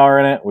of Chinar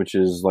in it, which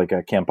is like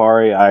a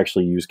Campari. I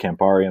actually use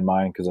Campari in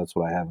mine because that's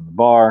what I have in the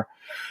bar.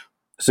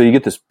 So you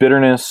get this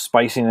bitterness,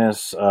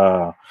 spiciness.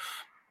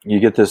 You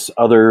get this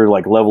other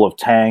like level of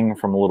tang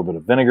from a little bit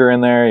of vinegar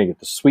in there. You get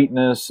the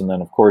sweetness, and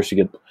then of course you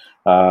get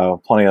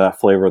plenty of that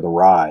flavor of the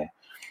rye.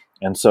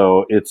 And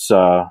so it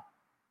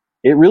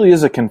really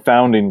is a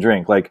confounding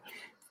drink. Like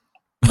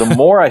the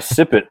more I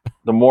sip it,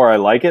 the more I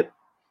like it.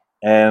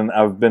 And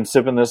I've been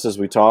sipping this as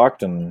we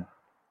talked, and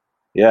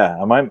yeah,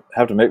 I might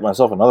have to make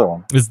myself another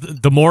one. Is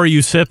the more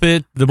you sip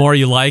it, the more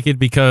you like it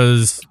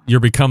because you're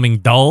becoming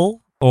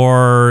dull,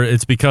 or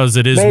it's because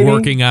it is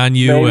working on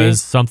you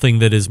as something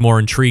that is more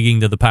intriguing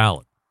to the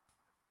palate?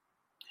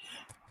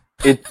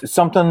 It's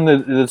something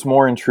that's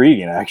more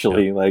intriguing,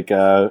 actually. Yeah.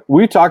 Like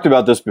we talked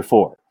about this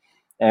before,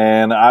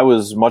 and I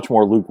was much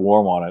more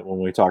lukewarm on it when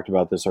we talked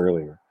about this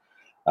earlier.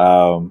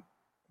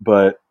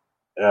 But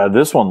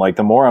this one, like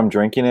the more I'm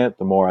drinking it,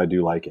 the more I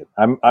do like it.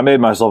 I made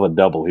myself a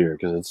double here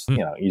because it's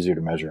easier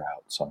to measure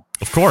out. So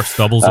of course,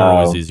 doubles are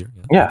always easier.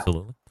 Yeah,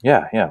 absolutely.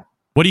 Yeah.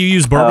 What do you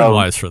use bourbon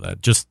wise for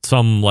that? Just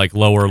some like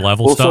lower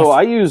level stuff.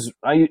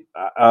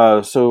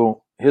 So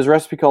so his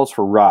recipe calls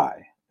for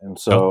rye, and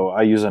so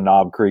I use a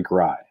Knob Creek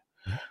rye.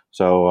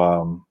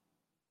 So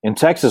in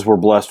Texas, we're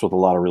blessed with a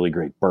lot of really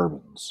great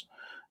bourbons,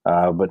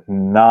 but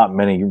not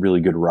many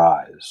really good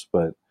ryes.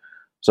 But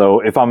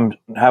so if I'm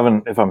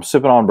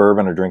sipping on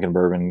bourbon or drinking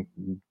bourbon,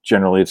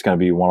 generally it's going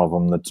to be one of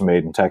them that's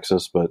made in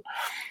Texas. But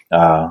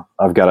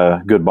I've got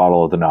a good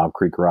bottle of the Knob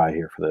Creek rye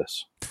here for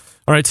this.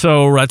 All right,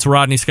 so that's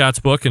Rodney Scott's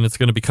book, and it's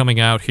going to be coming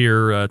out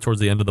here towards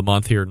the end of the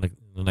month here in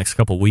the next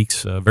couple of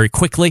weeks, very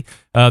quickly.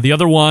 The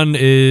other one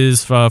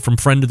is from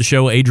friend of the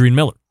show, Adrian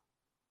Miller.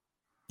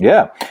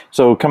 Yeah.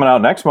 So coming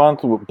out next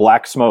month,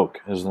 Black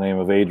Smoke is the name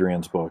of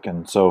Adrian's book.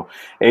 And so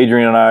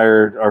Adrian and I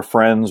are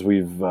friends.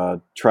 We've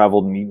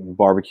traveled and eaten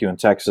barbecue in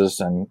Texas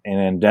and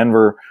in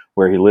Denver,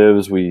 where he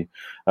lives. We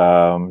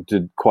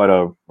did quite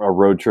a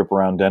road trip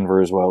around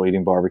Denver as well,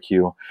 eating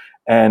barbecue.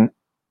 And,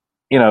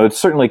 it's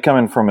certainly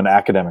coming from an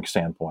academic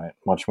standpoint,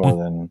 much more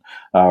than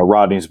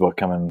Rodney's book,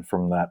 coming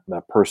from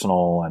that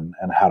personal and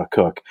how to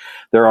cook.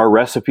 There are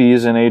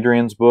recipes in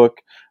Adrian's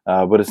book.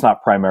 But it's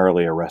not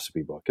primarily a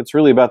recipe book. It's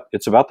really about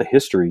the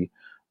history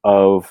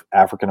of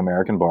African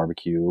American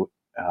barbecue,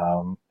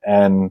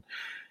 and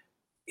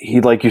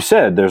he, like you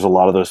said, there's a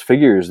lot of those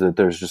figures that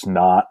there's just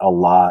not a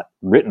lot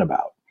written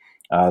about.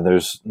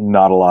 There's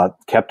not a lot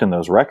kept in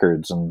those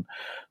records, and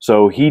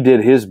so he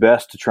did his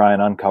best to try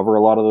and uncover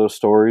a lot of those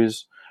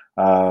stories,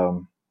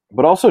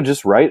 but also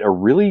just write a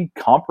really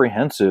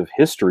comprehensive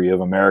history of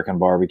American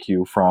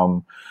barbecue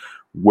from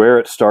where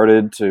it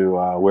started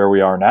to where we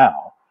are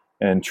now.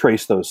 And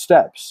trace those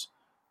steps.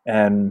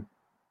 And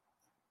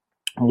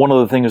one of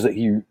the things that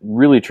he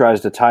really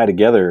tries to tie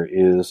together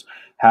is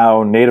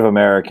how Native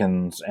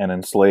Americans and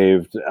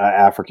enslaved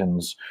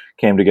Africans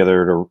came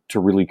together to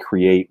really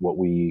create what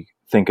we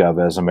think of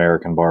as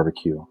American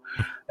barbecue.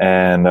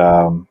 And,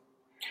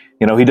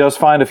 he does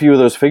find a few of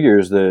those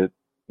figures that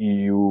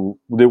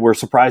were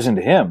surprising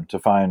to him to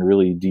find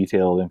really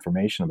detailed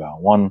information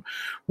about. One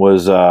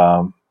was,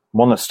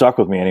 one that stuck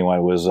with me anyway,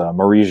 was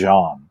Marie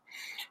Jean.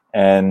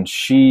 And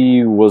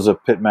she was a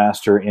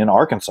pitmaster in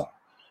Arkansas,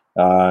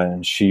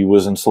 and she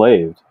was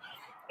enslaved,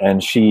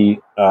 and she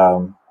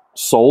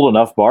sold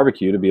enough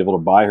barbecue to be able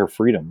to buy her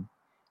freedom.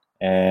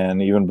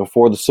 And even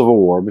before the Civil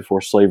War,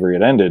 before slavery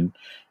had ended,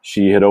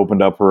 she had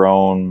opened up her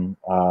own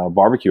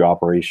barbecue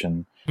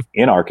operation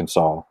in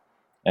Arkansas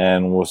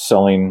and was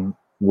selling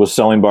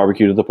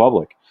barbecue to the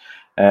public.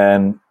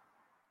 And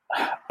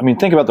I mean,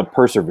 think about the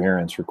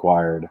perseverance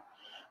required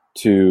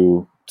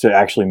to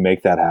actually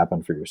make that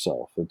happen for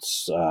yourself.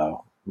 It's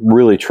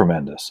really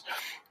tremendous.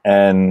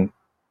 And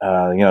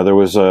there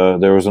was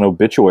an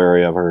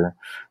obituary of her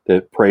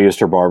that praised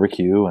her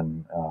barbecue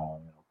and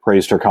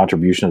praised her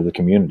contribution to the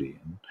community.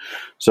 And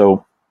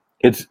so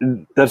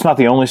that's not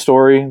the only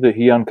story that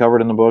he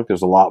uncovered in the book.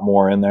 There's a lot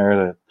more in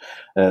there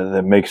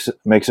that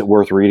makes it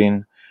worth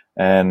reading.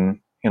 And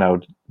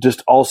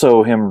just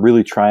also him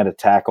really trying to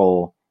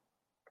tackle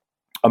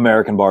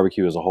American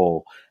barbecue as a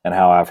whole and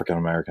how African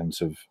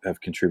Americans have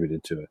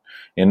contributed to it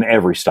in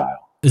every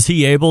style. Is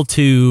he able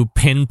to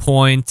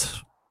pinpoint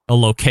a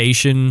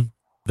location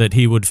that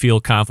he would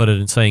feel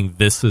confident in saying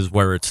this is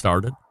where it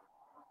started?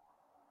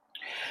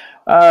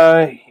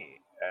 I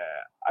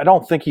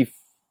don't think he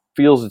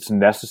feels it's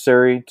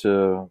necessary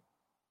to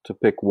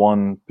pick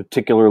one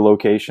particular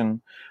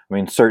location. I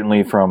mean,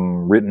 certainly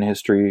from written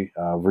history,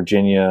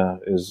 Virginia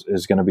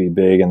is going to be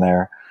big in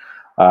there.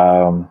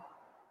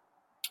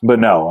 But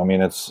no, I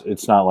mean,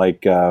 it's not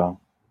like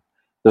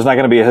there's not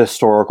going to be a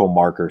historical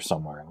marker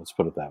somewhere. Let's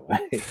put it that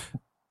way.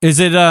 Is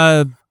it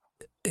a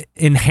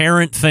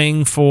inherent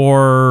thing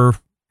for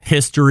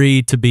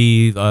history to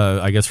be,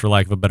 I guess, for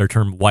lack of a better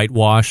term,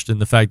 whitewashed in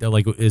the fact that,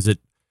 like, is it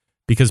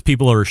because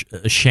people are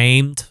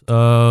ashamed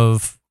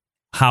of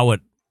how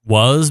it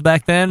was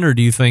back then, or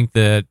do you think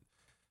that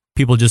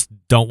people just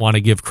don't want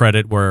to give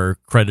credit where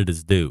credit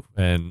is due.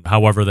 And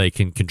however they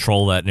can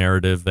control that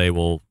narrative, they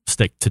will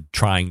stick to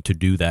trying to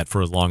do that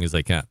for as long as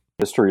they can.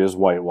 History is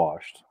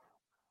whitewashed.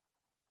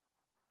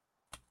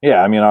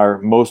 Yeah, I mean,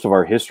 most of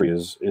our history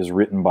is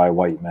written by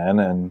white men,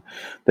 and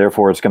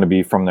therefore it's going to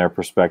be from their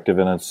perspective,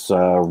 and it's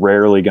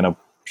rarely going to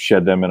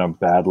shed them in a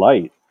bad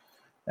light.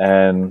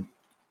 And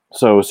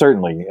so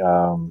certainly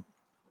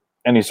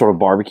any sort of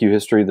barbecue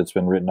history that's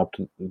been written up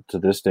to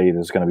this date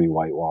is going to be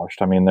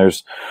whitewashed. I mean,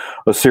 there's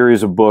a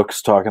series of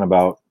books talking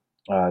about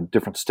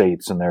different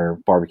states and their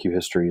barbecue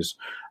histories.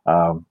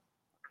 The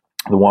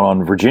one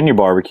on Virginia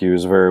barbecue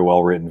is very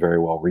well written, very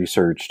well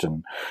researched,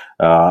 and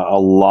a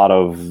lot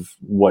of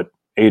what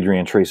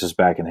Adrian traces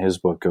back in his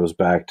book goes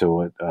back to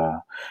what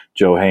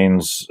Joe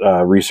Haynes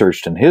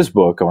researched in his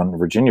book on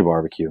Virginia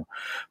barbecue.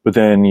 But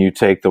then you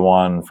take the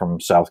one from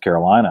South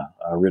Carolina,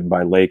 written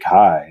by Lake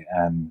High,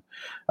 and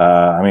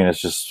I mean,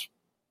 it's just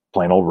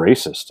plain old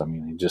racist. I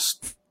mean, he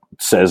just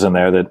says in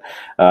there that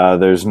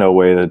there's no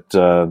way that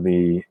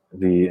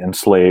the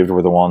enslaved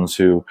were the ones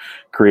who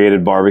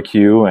created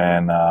barbecue,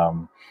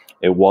 and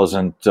it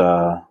wasn't.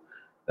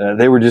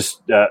 They were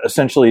just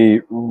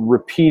essentially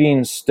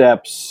repeating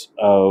steps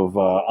of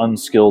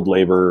unskilled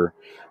labor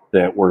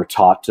that were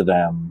taught to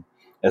them.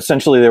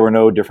 Essentially, they were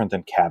no different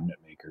than cabinet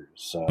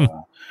makers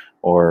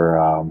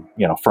or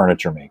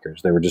furniture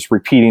makers. They were just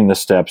repeating the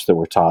steps that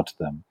were taught to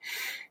them,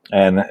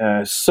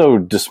 and so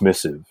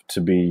dismissive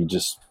to be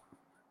just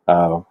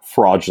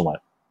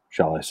fraudulent,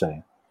 shall I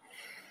say.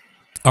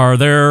 Are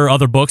there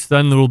other books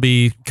then that will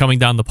be coming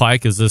down the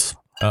pike? Is this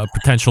a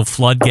potential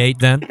floodgate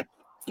then?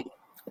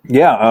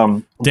 Yeah.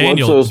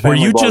 Daniel, were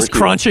you just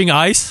crunching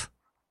ice?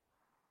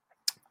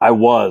 I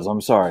was.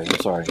 I'm sorry.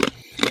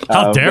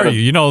 How dare you?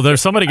 You know,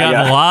 there's somebody got in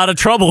a lot of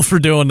trouble for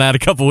doing that a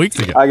couple weeks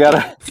ago. I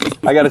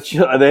gotta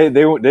chill. They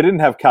didn't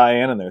have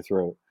cayenne in their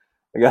throat.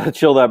 I gotta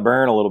chill that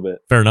burn a little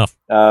bit. Fair enough.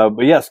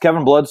 But yes,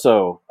 Kevin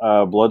Bloodsoe,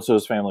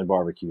 Bloodsoe's Family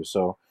Barbecue.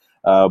 So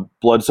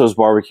Bloodsoe's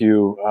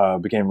Barbecue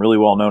became really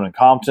well known in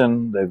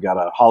Compton. They've got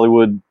a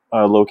Hollywood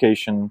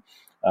location.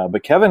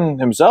 But Kevin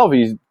himself,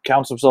 he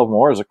counts himself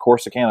more as a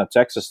Corsicana,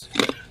 Texas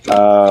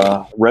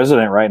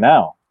resident right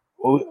now.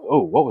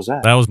 Oh, what was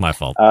that? That was my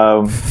fault.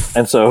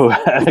 And so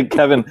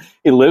Kevin,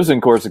 he lives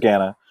in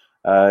Corsicana.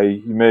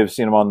 You may have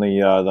seen him on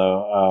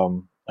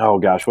the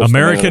what's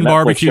American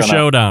Barbecue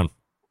Showdown.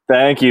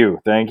 Thank you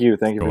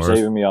for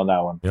saving me on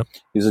that one. Yep.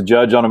 He's a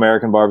judge on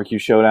American Barbecue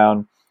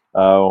Showdown.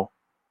 One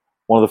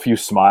of the few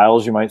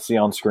smiles you might see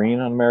on screen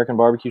on American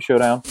Barbecue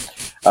Showdown.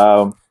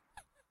 So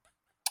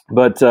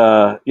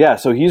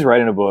he's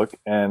writing a book,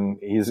 and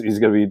he's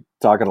going to be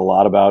talking a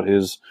lot about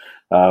his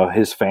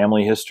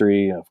family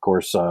history, of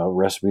course,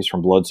 recipes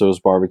from Bloodsoe's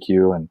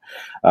Barbecue, and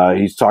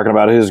he's talking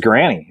about his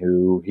granny,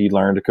 who he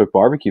learned to cook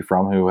barbecue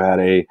from, who had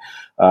a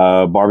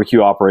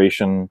barbecue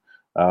operation,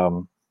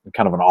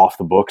 kind of an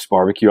off-the-books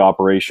barbecue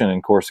operation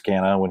in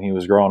Corsicana when he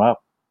was growing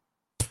up.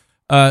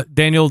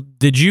 Daniel,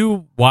 did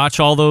you watch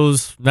all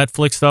those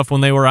Netflix stuff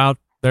when they were out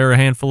there a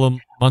handful of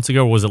months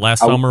ago, or was it last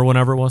summer or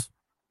whenever it was?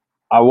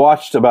 I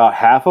watched about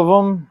half of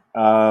them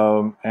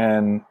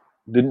and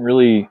didn't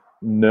really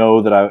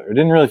know that I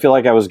didn't really feel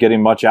like I was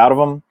getting much out of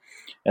them.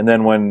 And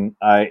then when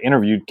I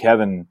interviewed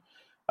Kevin,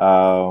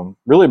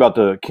 really about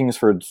the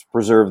Kingsford's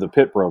Preserve the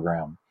Pit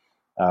program,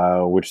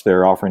 which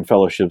they're offering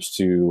fellowships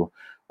to,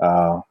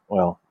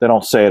 they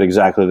don't say it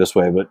exactly this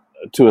way, but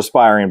to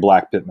aspiring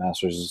black pit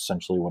masters is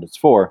essentially what it's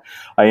for.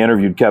 I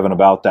interviewed Kevin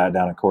about that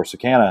down in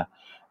Corsicana,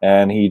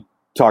 and he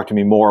talked to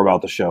me more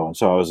about the show. And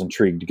so I was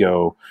intrigued to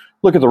go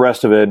look at the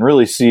rest of it and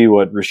really see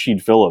what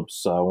Rashid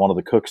Phillips, one of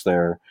the cooks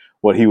there,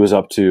 what he was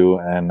up to,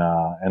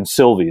 and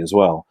Sylvie as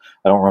well.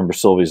 I don't remember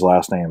Sylvie's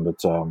last name,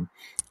 but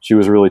she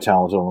was really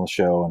talented on the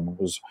show and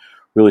was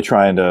really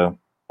trying to.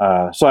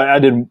 So I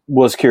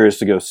was curious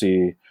to go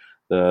see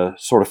the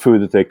sort of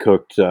food that they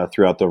cooked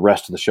throughout the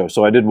rest of the show.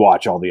 So I did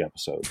watch all the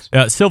episodes.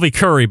 Sylvie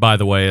Curry, by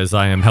the way, as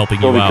I am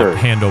helping you out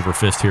hand over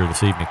fist here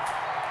this evening.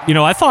 You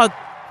know, I thought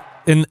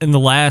in the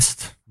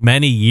last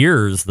many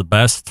years, the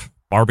best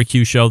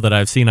barbecue show that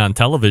I've seen on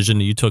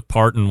television, you took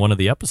part in one of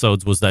the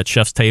episodes, was that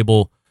Chef's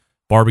Table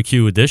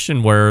Barbecue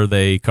Edition, where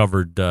they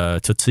covered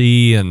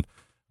Tootsie, and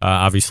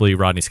obviously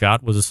Rodney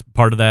Scott was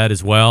part of that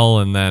as well,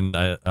 and then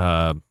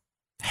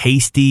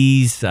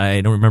Hasties,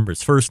 I don't remember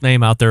his first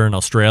name, out there in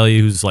Australia,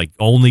 who's like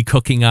only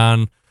cooking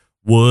on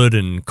wood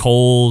and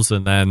coals,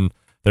 and then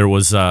there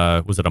was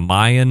it a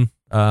Mayan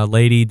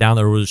lady down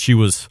there? She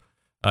was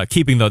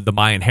keeping the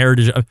Mayan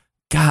heritage.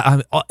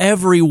 God,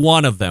 every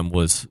one of them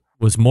was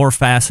more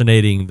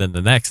fascinating than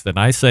the next. And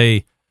I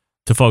say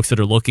to folks that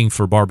are looking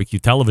for barbecue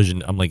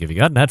television, I'm like, if you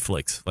got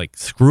Netflix, like,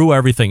 screw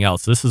everything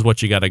else. This is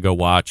what you got to go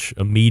watch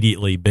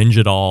immediately, binge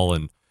it all.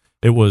 And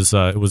it was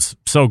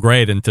so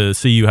great. And to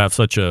see you have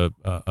such a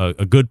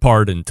good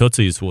part in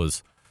Tootsie's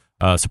was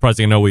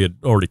surprising. I know we had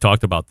already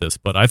talked about this,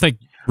 but I think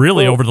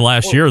really over the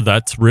last year,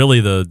 that's really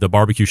the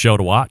barbecue show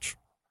to watch.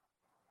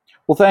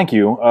 Well, thank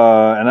you.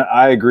 And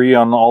I agree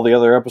on all the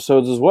other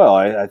episodes as well.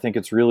 I think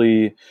it's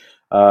really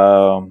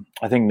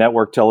I think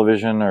network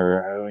television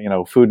or,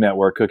 Food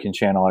Network Cooking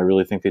Channel, I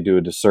really think they do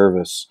a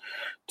disservice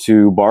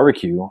to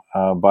barbecue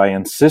by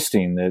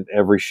insisting that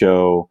every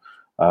show,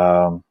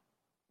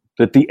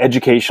 that the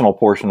educational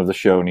portion of the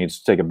show needs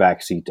to take a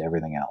back seat to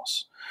everything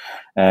else.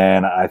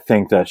 And I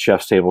think that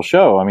Chef's Table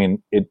show,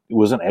 it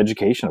was an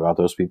education about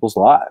those people's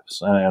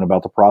lives and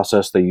about the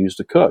process they use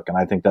to cook. And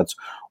I think that's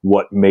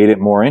what made it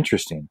more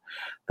interesting.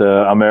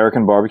 The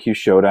American Barbecue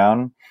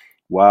Showdown,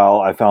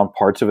 while I found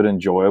parts of it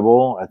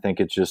enjoyable, I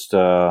think it just,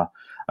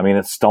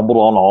 it stumbled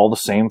on all the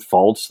same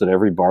faults that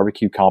every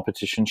barbecue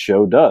competition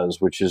show does,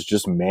 which is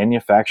just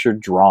manufactured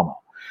drama.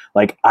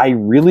 Like, I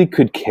really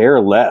could care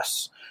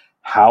less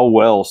how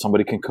well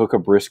somebody can cook a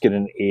brisket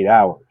in 8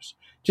 hours.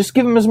 Just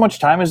give them as much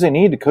time as they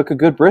need to cook a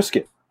good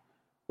brisket.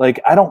 Like,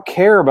 I don't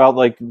care about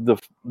like the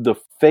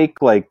fake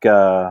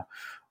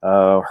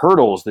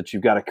hurdles that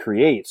you've got to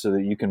create so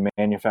that you can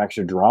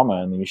manufacture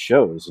drama in these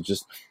shows.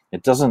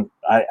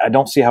 I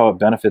don't see how it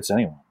benefits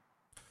anyone.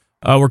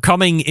 We're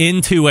coming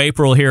into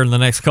April here in the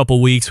next couple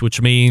weeks,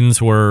 which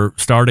means we're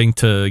starting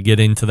to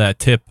get into that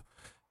tip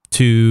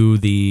to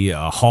the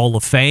Hall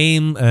of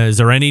Fame. Is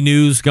there any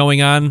news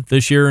going on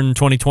this year in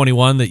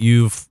 2021 that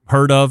you've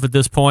heard of at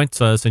this point,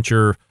 since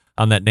you're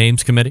on that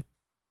names committee?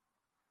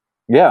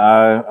 Yeah,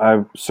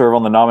 I serve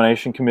on the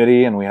nomination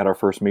committee, and we had our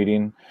first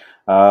meeting.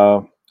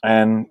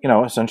 And,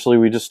 essentially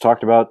we just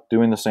talked about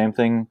doing the same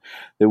thing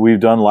that we've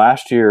done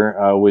last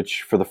year,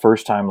 which for the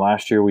first time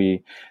last year,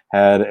 we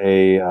had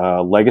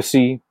a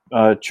legacy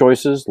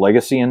choices,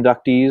 legacy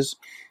inductees.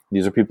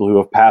 These are people who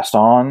have passed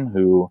on,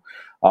 who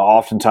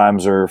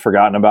oftentimes are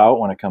forgotten about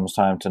when it comes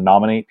time to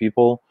nominate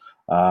people.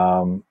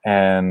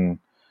 And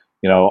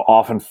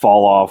often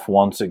fall off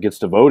once it gets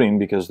to voting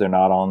because they're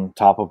not on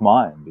top of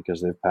mind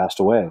because they've passed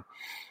away.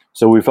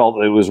 So we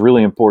felt it was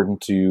really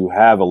important to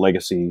have a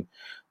legacy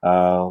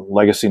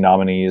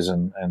nominees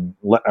and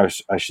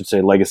I should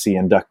say legacy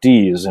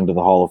inductees into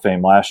the Hall of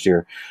Fame last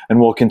year, and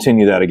we'll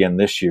continue that again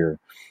this year.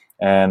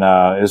 And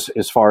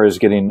as far as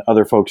getting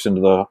other folks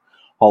into the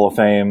Hall of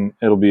Fame,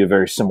 it'll be a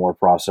very similar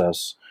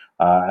process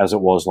as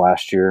it was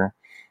last year.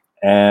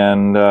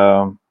 And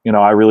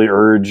I really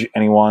urge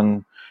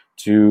anyone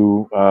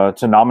to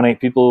nominate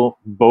people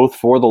both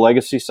for the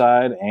legacy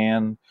side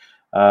and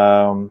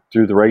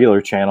through the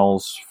regular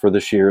channels for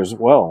this year as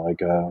well.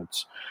 Like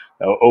it's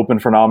open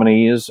for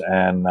nominees,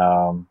 and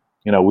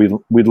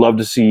we'd love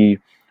to see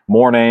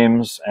more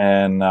names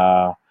and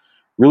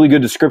really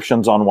good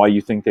descriptions on why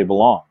you think they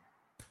belong.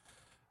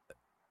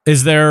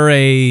 Is there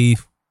a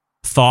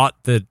thought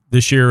that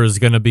this year is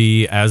going to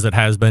be as it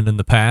has been in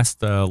the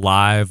past,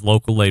 live,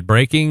 local, late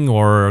breaking,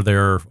 or are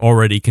there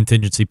already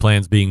contingency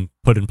plans being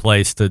put in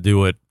place to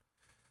do it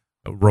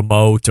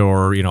remote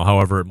or,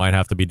 however it might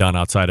have to be done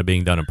outside of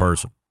being done in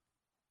person?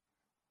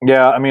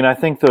 Yeah, I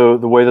think the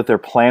way that they're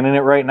planning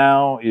it right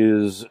now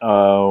is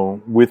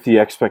with the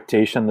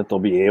expectation that they'll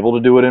be able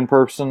to do it in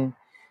person,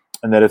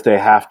 and that if they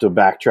have to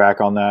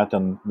backtrack on that,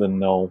 then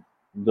they'll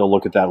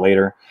look at that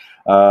later.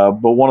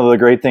 But one of the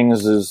great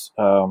things is,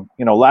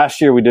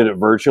 last year we did it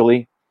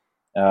virtually,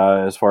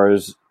 as far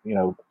as,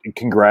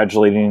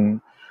 congratulating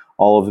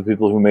all of the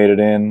people who made it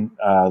in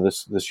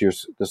this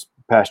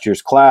past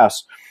year's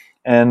class.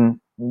 And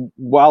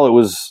while it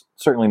was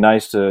certainly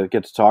nice to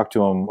get to talk to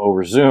them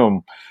over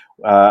Zoom,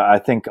 I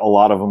think a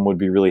lot of them would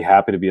be really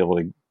happy to be able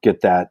to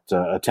get that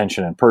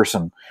attention in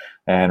person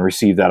and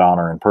receive that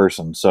honor in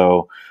person.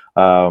 So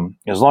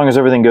as long as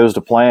everything goes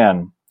to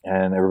plan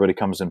and everybody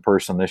comes in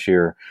person this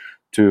year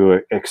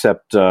to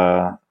accept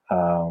that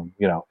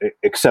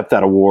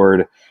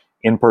award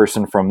in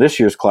person from this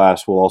year's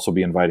class, we'll also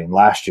be inviting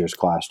last year's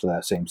class to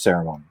that same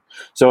ceremony.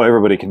 So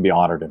everybody can be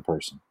honored in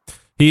person.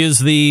 He is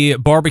the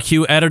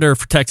barbecue editor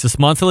for Texas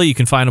Monthly. You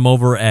can find him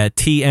over at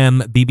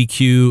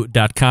tmbbq.com,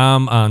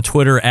 on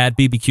Twitter at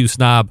BBQ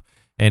Snob,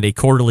 and a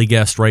quarterly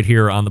guest right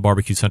here on the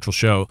BBQ Central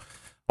Show.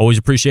 Always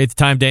appreciate the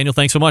time, Daniel.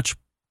 Thanks so much.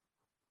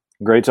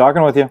 Great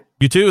talking with you.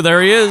 You too.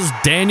 There he is,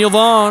 Daniel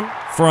Vaughn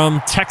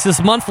from Texas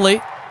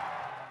Monthly.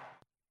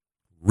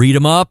 Read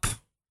him up,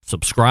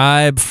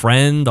 subscribe,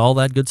 friend, all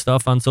that good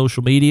stuff on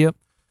social media.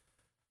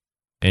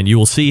 And you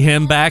will see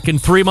him back in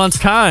 3 months'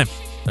 time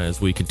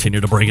as we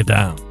continue to break it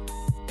down.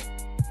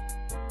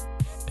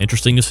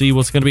 Interesting to see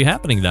what's going to be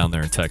happening down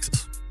there in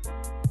Texas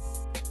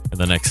in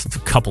the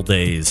next couple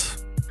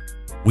days,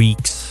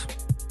 weeks.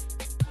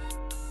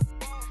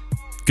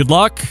 Good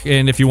luck.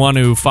 And if you want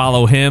to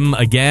follow him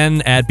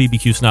again, at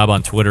BBQ Snob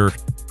on Twitter,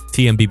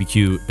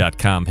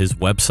 tmbbq.com, his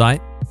website.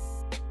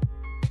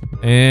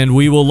 And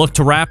we will look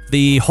to wrap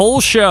the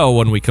whole show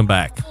when we come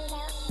back.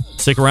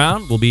 Stick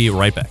around. We'll be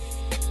right back.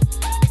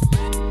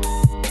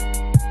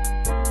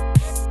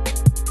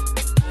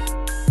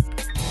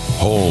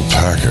 Whole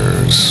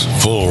packers,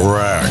 full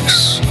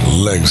racks,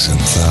 legs and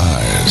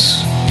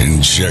thighs,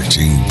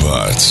 injecting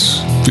butts.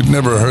 If you've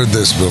never heard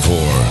this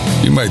before,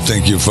 you might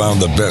think you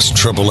found the best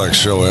XXX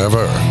show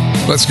ever.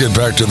 Let's get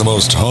back to the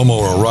most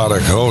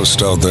homoerotic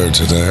host out there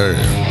today,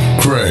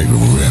 Greg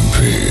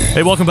Rempe.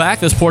 Hey, welcome back.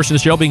 This portion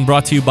of the show being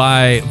brought to you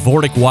by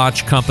Vortic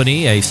Watch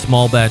Company, a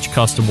small batch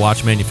custom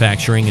watch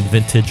manufacturing and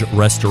vintage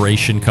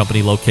restoration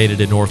company located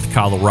in North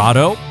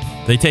Colorado.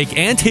 They take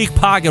antique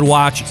pocket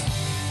watches,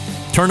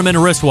 turn them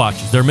into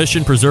wristwatches. Their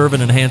mission, preserve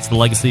and enhance the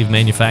legacy of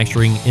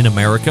manufacturing in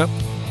America.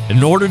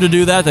 In order to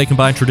do that, they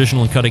combine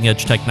traditional and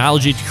cutting-edge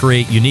technology to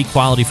create unique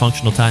quality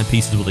functional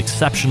timepieces with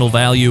exceptional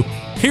value.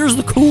 Here's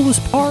the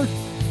coolest part.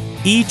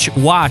 Each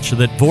watch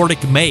that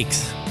Vortic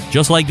makes,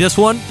 just like this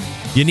one,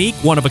 unique,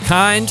 one of a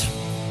kind.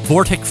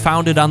 Vortic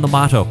founded on the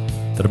motto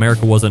that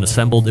America wasn't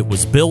assembled, it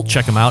was built.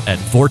 Check them out at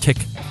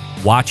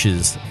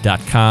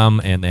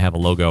vorticwatches.com, and they have a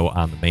logo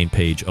on the main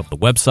page of the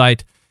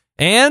website.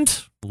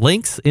 And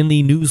links in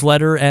the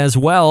newsletter as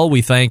well.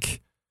 We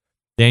thank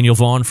Daniel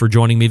Vaughn for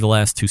joining me the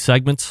last two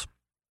segments.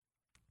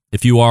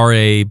 If you are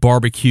a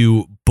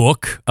barbecue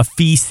book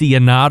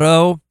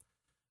aficionado,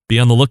 be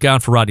on the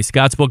lookout for Rodney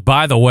Scott's book.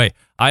 By the way,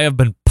 I have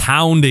been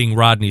pounding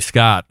Rodney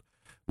Scott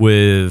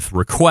with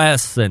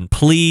requests and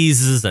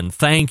pleases and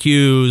thank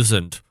yous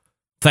and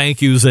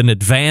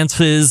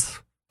advances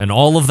and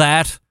all of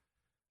that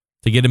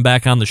to get him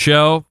back on the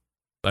show.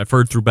 I've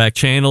heard through back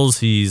channels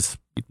he's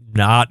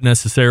not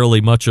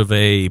necessarily much of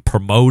a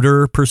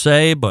promoter per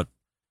se, but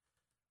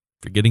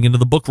if you're getting into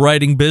the book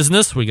writing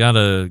business, we got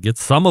to get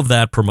some of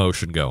that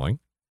promotion going.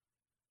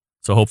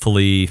 So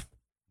hopefully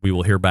we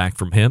will hear back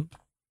from him.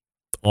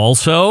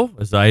 Also,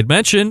 as I had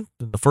mentioned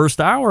in the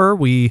first hour,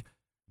 we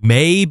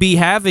may be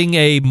having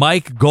a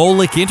Mike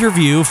Golick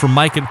interview from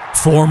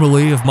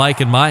formerly of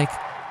Mike and Mike.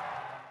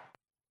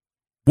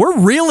 We're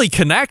really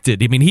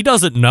connected. I mean, he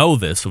doesn't know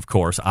this, of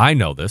course. I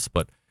know this,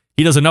 but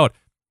he doesn't know it.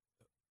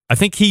 I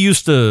think he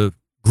used to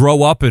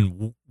grow up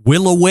in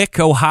Willowick,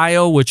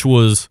 Ohio, which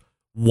was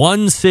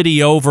one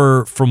city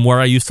over from where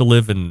I used to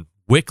live in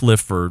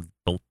Wickliffe for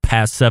the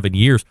past 7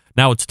 years.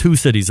 Now it's 2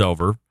 cities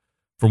over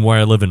from where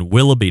I live in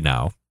Willoughby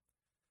now.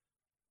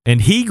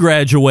 And he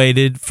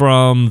graduated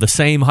from the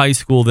same high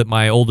school that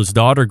my oldest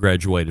daughter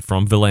graduated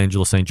from, Villa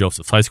Angela St.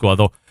 Joseph's High School.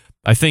 Although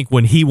I think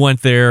when he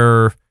went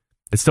there,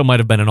 it still might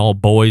have been an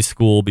all-boys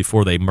school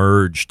before they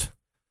merged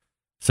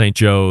St.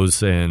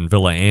 Joe's and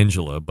Villa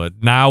Angela.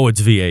 But now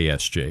it's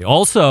VASJ.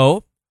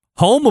 Also,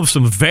 home of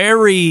some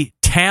very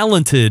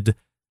talented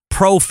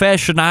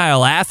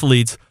professional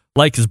athletes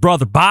like his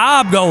brother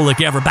Bob Golick,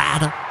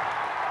 everybody.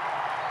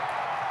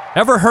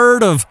 Ever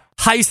heard of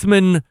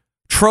Heisman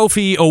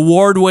Trophy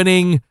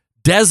award-winning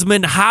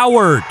Desmond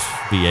Howard,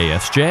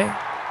 VASJ?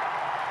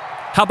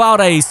 How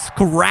about a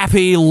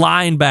scrappy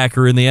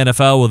linebacker in the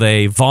NFL with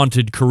a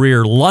vaunted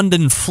career,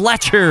 London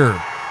Fletcher,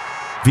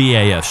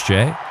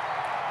 VASJ?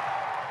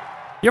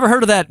 You ever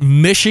heard of that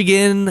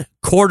Michigan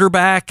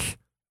quarterback?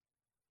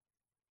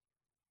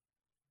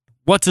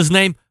 What's his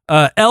name?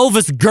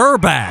 Elvis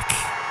Gerback,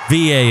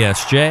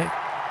 VASJ.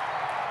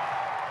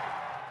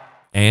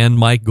 And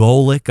Mike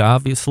Golick,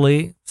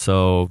 obviously.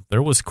 So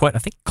there was I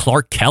think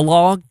Clark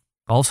Kellogg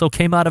also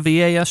came out of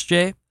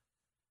VASJ. A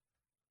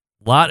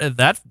lot of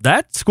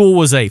that school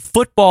was a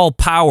football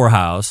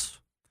powerhouse,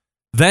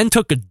 then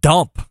took a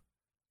dump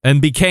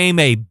and became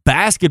a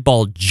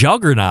basketball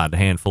juggernaut a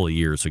handful of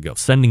years ago,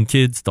 sending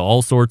kids to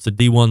all sorts of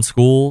D1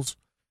 schools,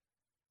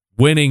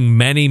 winning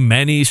many,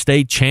 many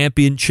state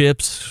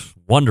championships.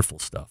 Wonderful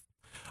stuff.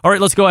 All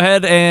right, let's go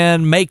ahead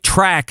and make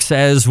tracks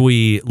as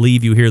we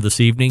leave you here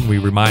this evening. We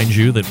remind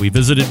you that we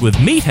visited with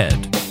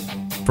Meathead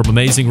from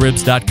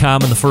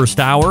AmazingRibs.com in the first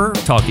hour,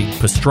 talking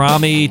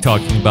pastrami,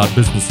 talking about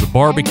business of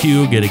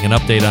barbecue, getting an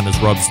update on his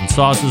rubs and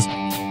sauces.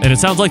 And it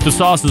sounds like the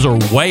sauces are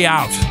way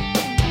out.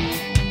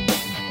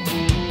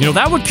 You know,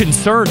 that would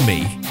concern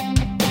me.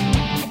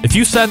 If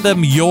you send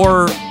them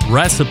your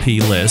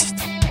recipe list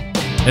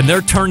and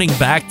they're turning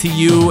back to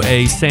you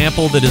a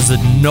sample that is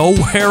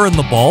nowhere in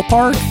the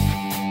ballpark,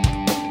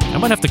 I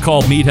might have to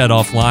call Meathead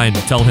offline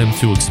and tell him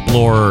to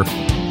explore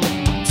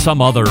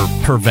some other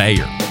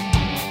purveyor.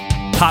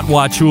 Hot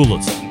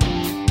Wachulas.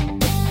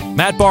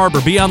 Matt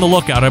Barber, be on the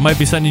lookout. I might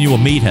be sending you a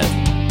Meathead.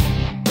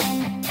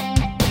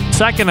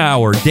 Second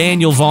hour,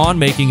 Daniel Vaughn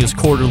making his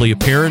quarterly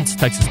appearance.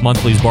 Texas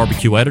Monthly's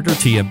barbecue editor,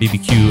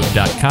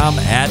 tmbbq.com,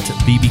 at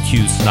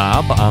BBQ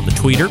Snob on the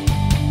Twitter.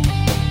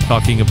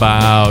 Talking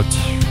about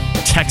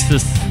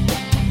Texas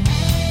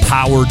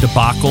power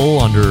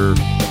debacle under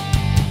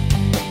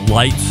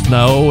light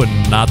snow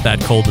and not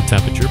that cold a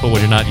temperature, but when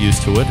you're not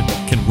used to it,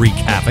 it can wreak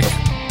havoc.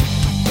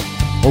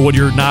 Or when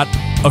you're not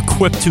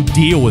equipped to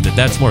deal with it,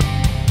 that's more.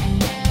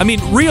 I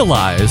mean,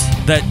 realize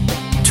that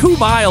 2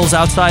 miles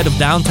outside of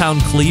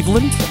downtown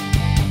Cleveland,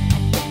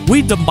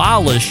 we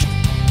demolished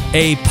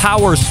a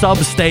power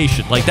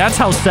substation. Like, that's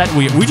how set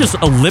we just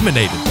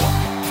eliminated one.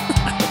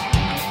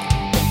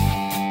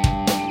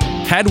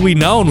 Had we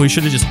known, we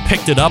should have just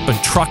picked it up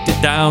and trucked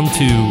it down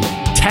to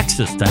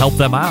Texas to help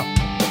them out.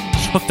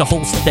 Hooked the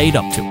whole state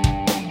up to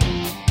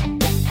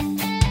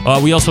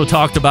it. We also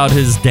talked about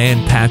his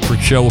Dan Patrick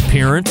Show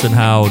appearance and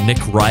how Nick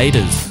Wright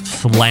is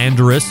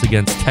slanderous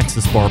against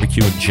Texas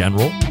barbecue in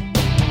general.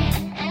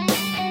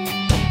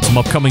 Some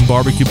upcoming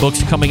barbecue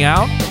books coming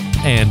out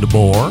and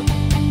more.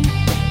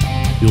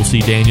 You'll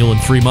see Daniel in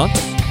 3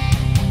 months.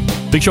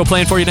 Big show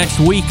planned for you next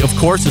week. Of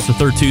course, it's the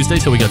third Tuesday,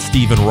 so we got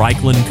Steven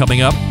Reichland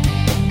coming up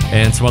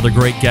and some other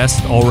great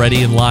guests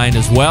already in line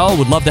as well.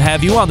 Would love to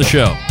have you on the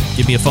show.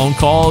 Give me a phone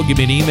call, give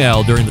me an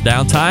email during the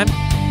downtime.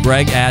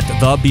 Greg at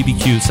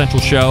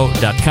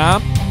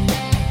thebbqcentralshow.com.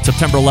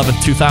 September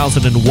 11th,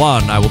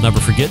 2001. I will never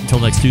forget. Until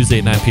next Tuesday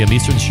at 9 p.m.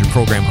 Eastern, this is your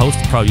program host,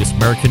 the proudest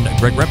American,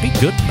 Greg Rempe.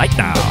 Good night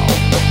now.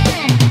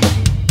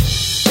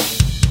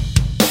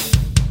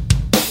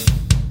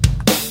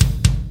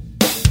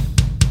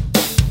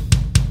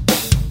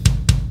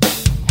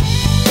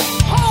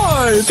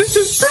 Hi, this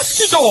is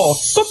Frisky Dog,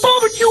 the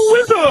barbecue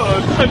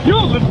wizard, and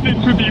you're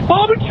listening to the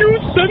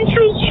BBQ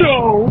Central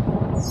Show.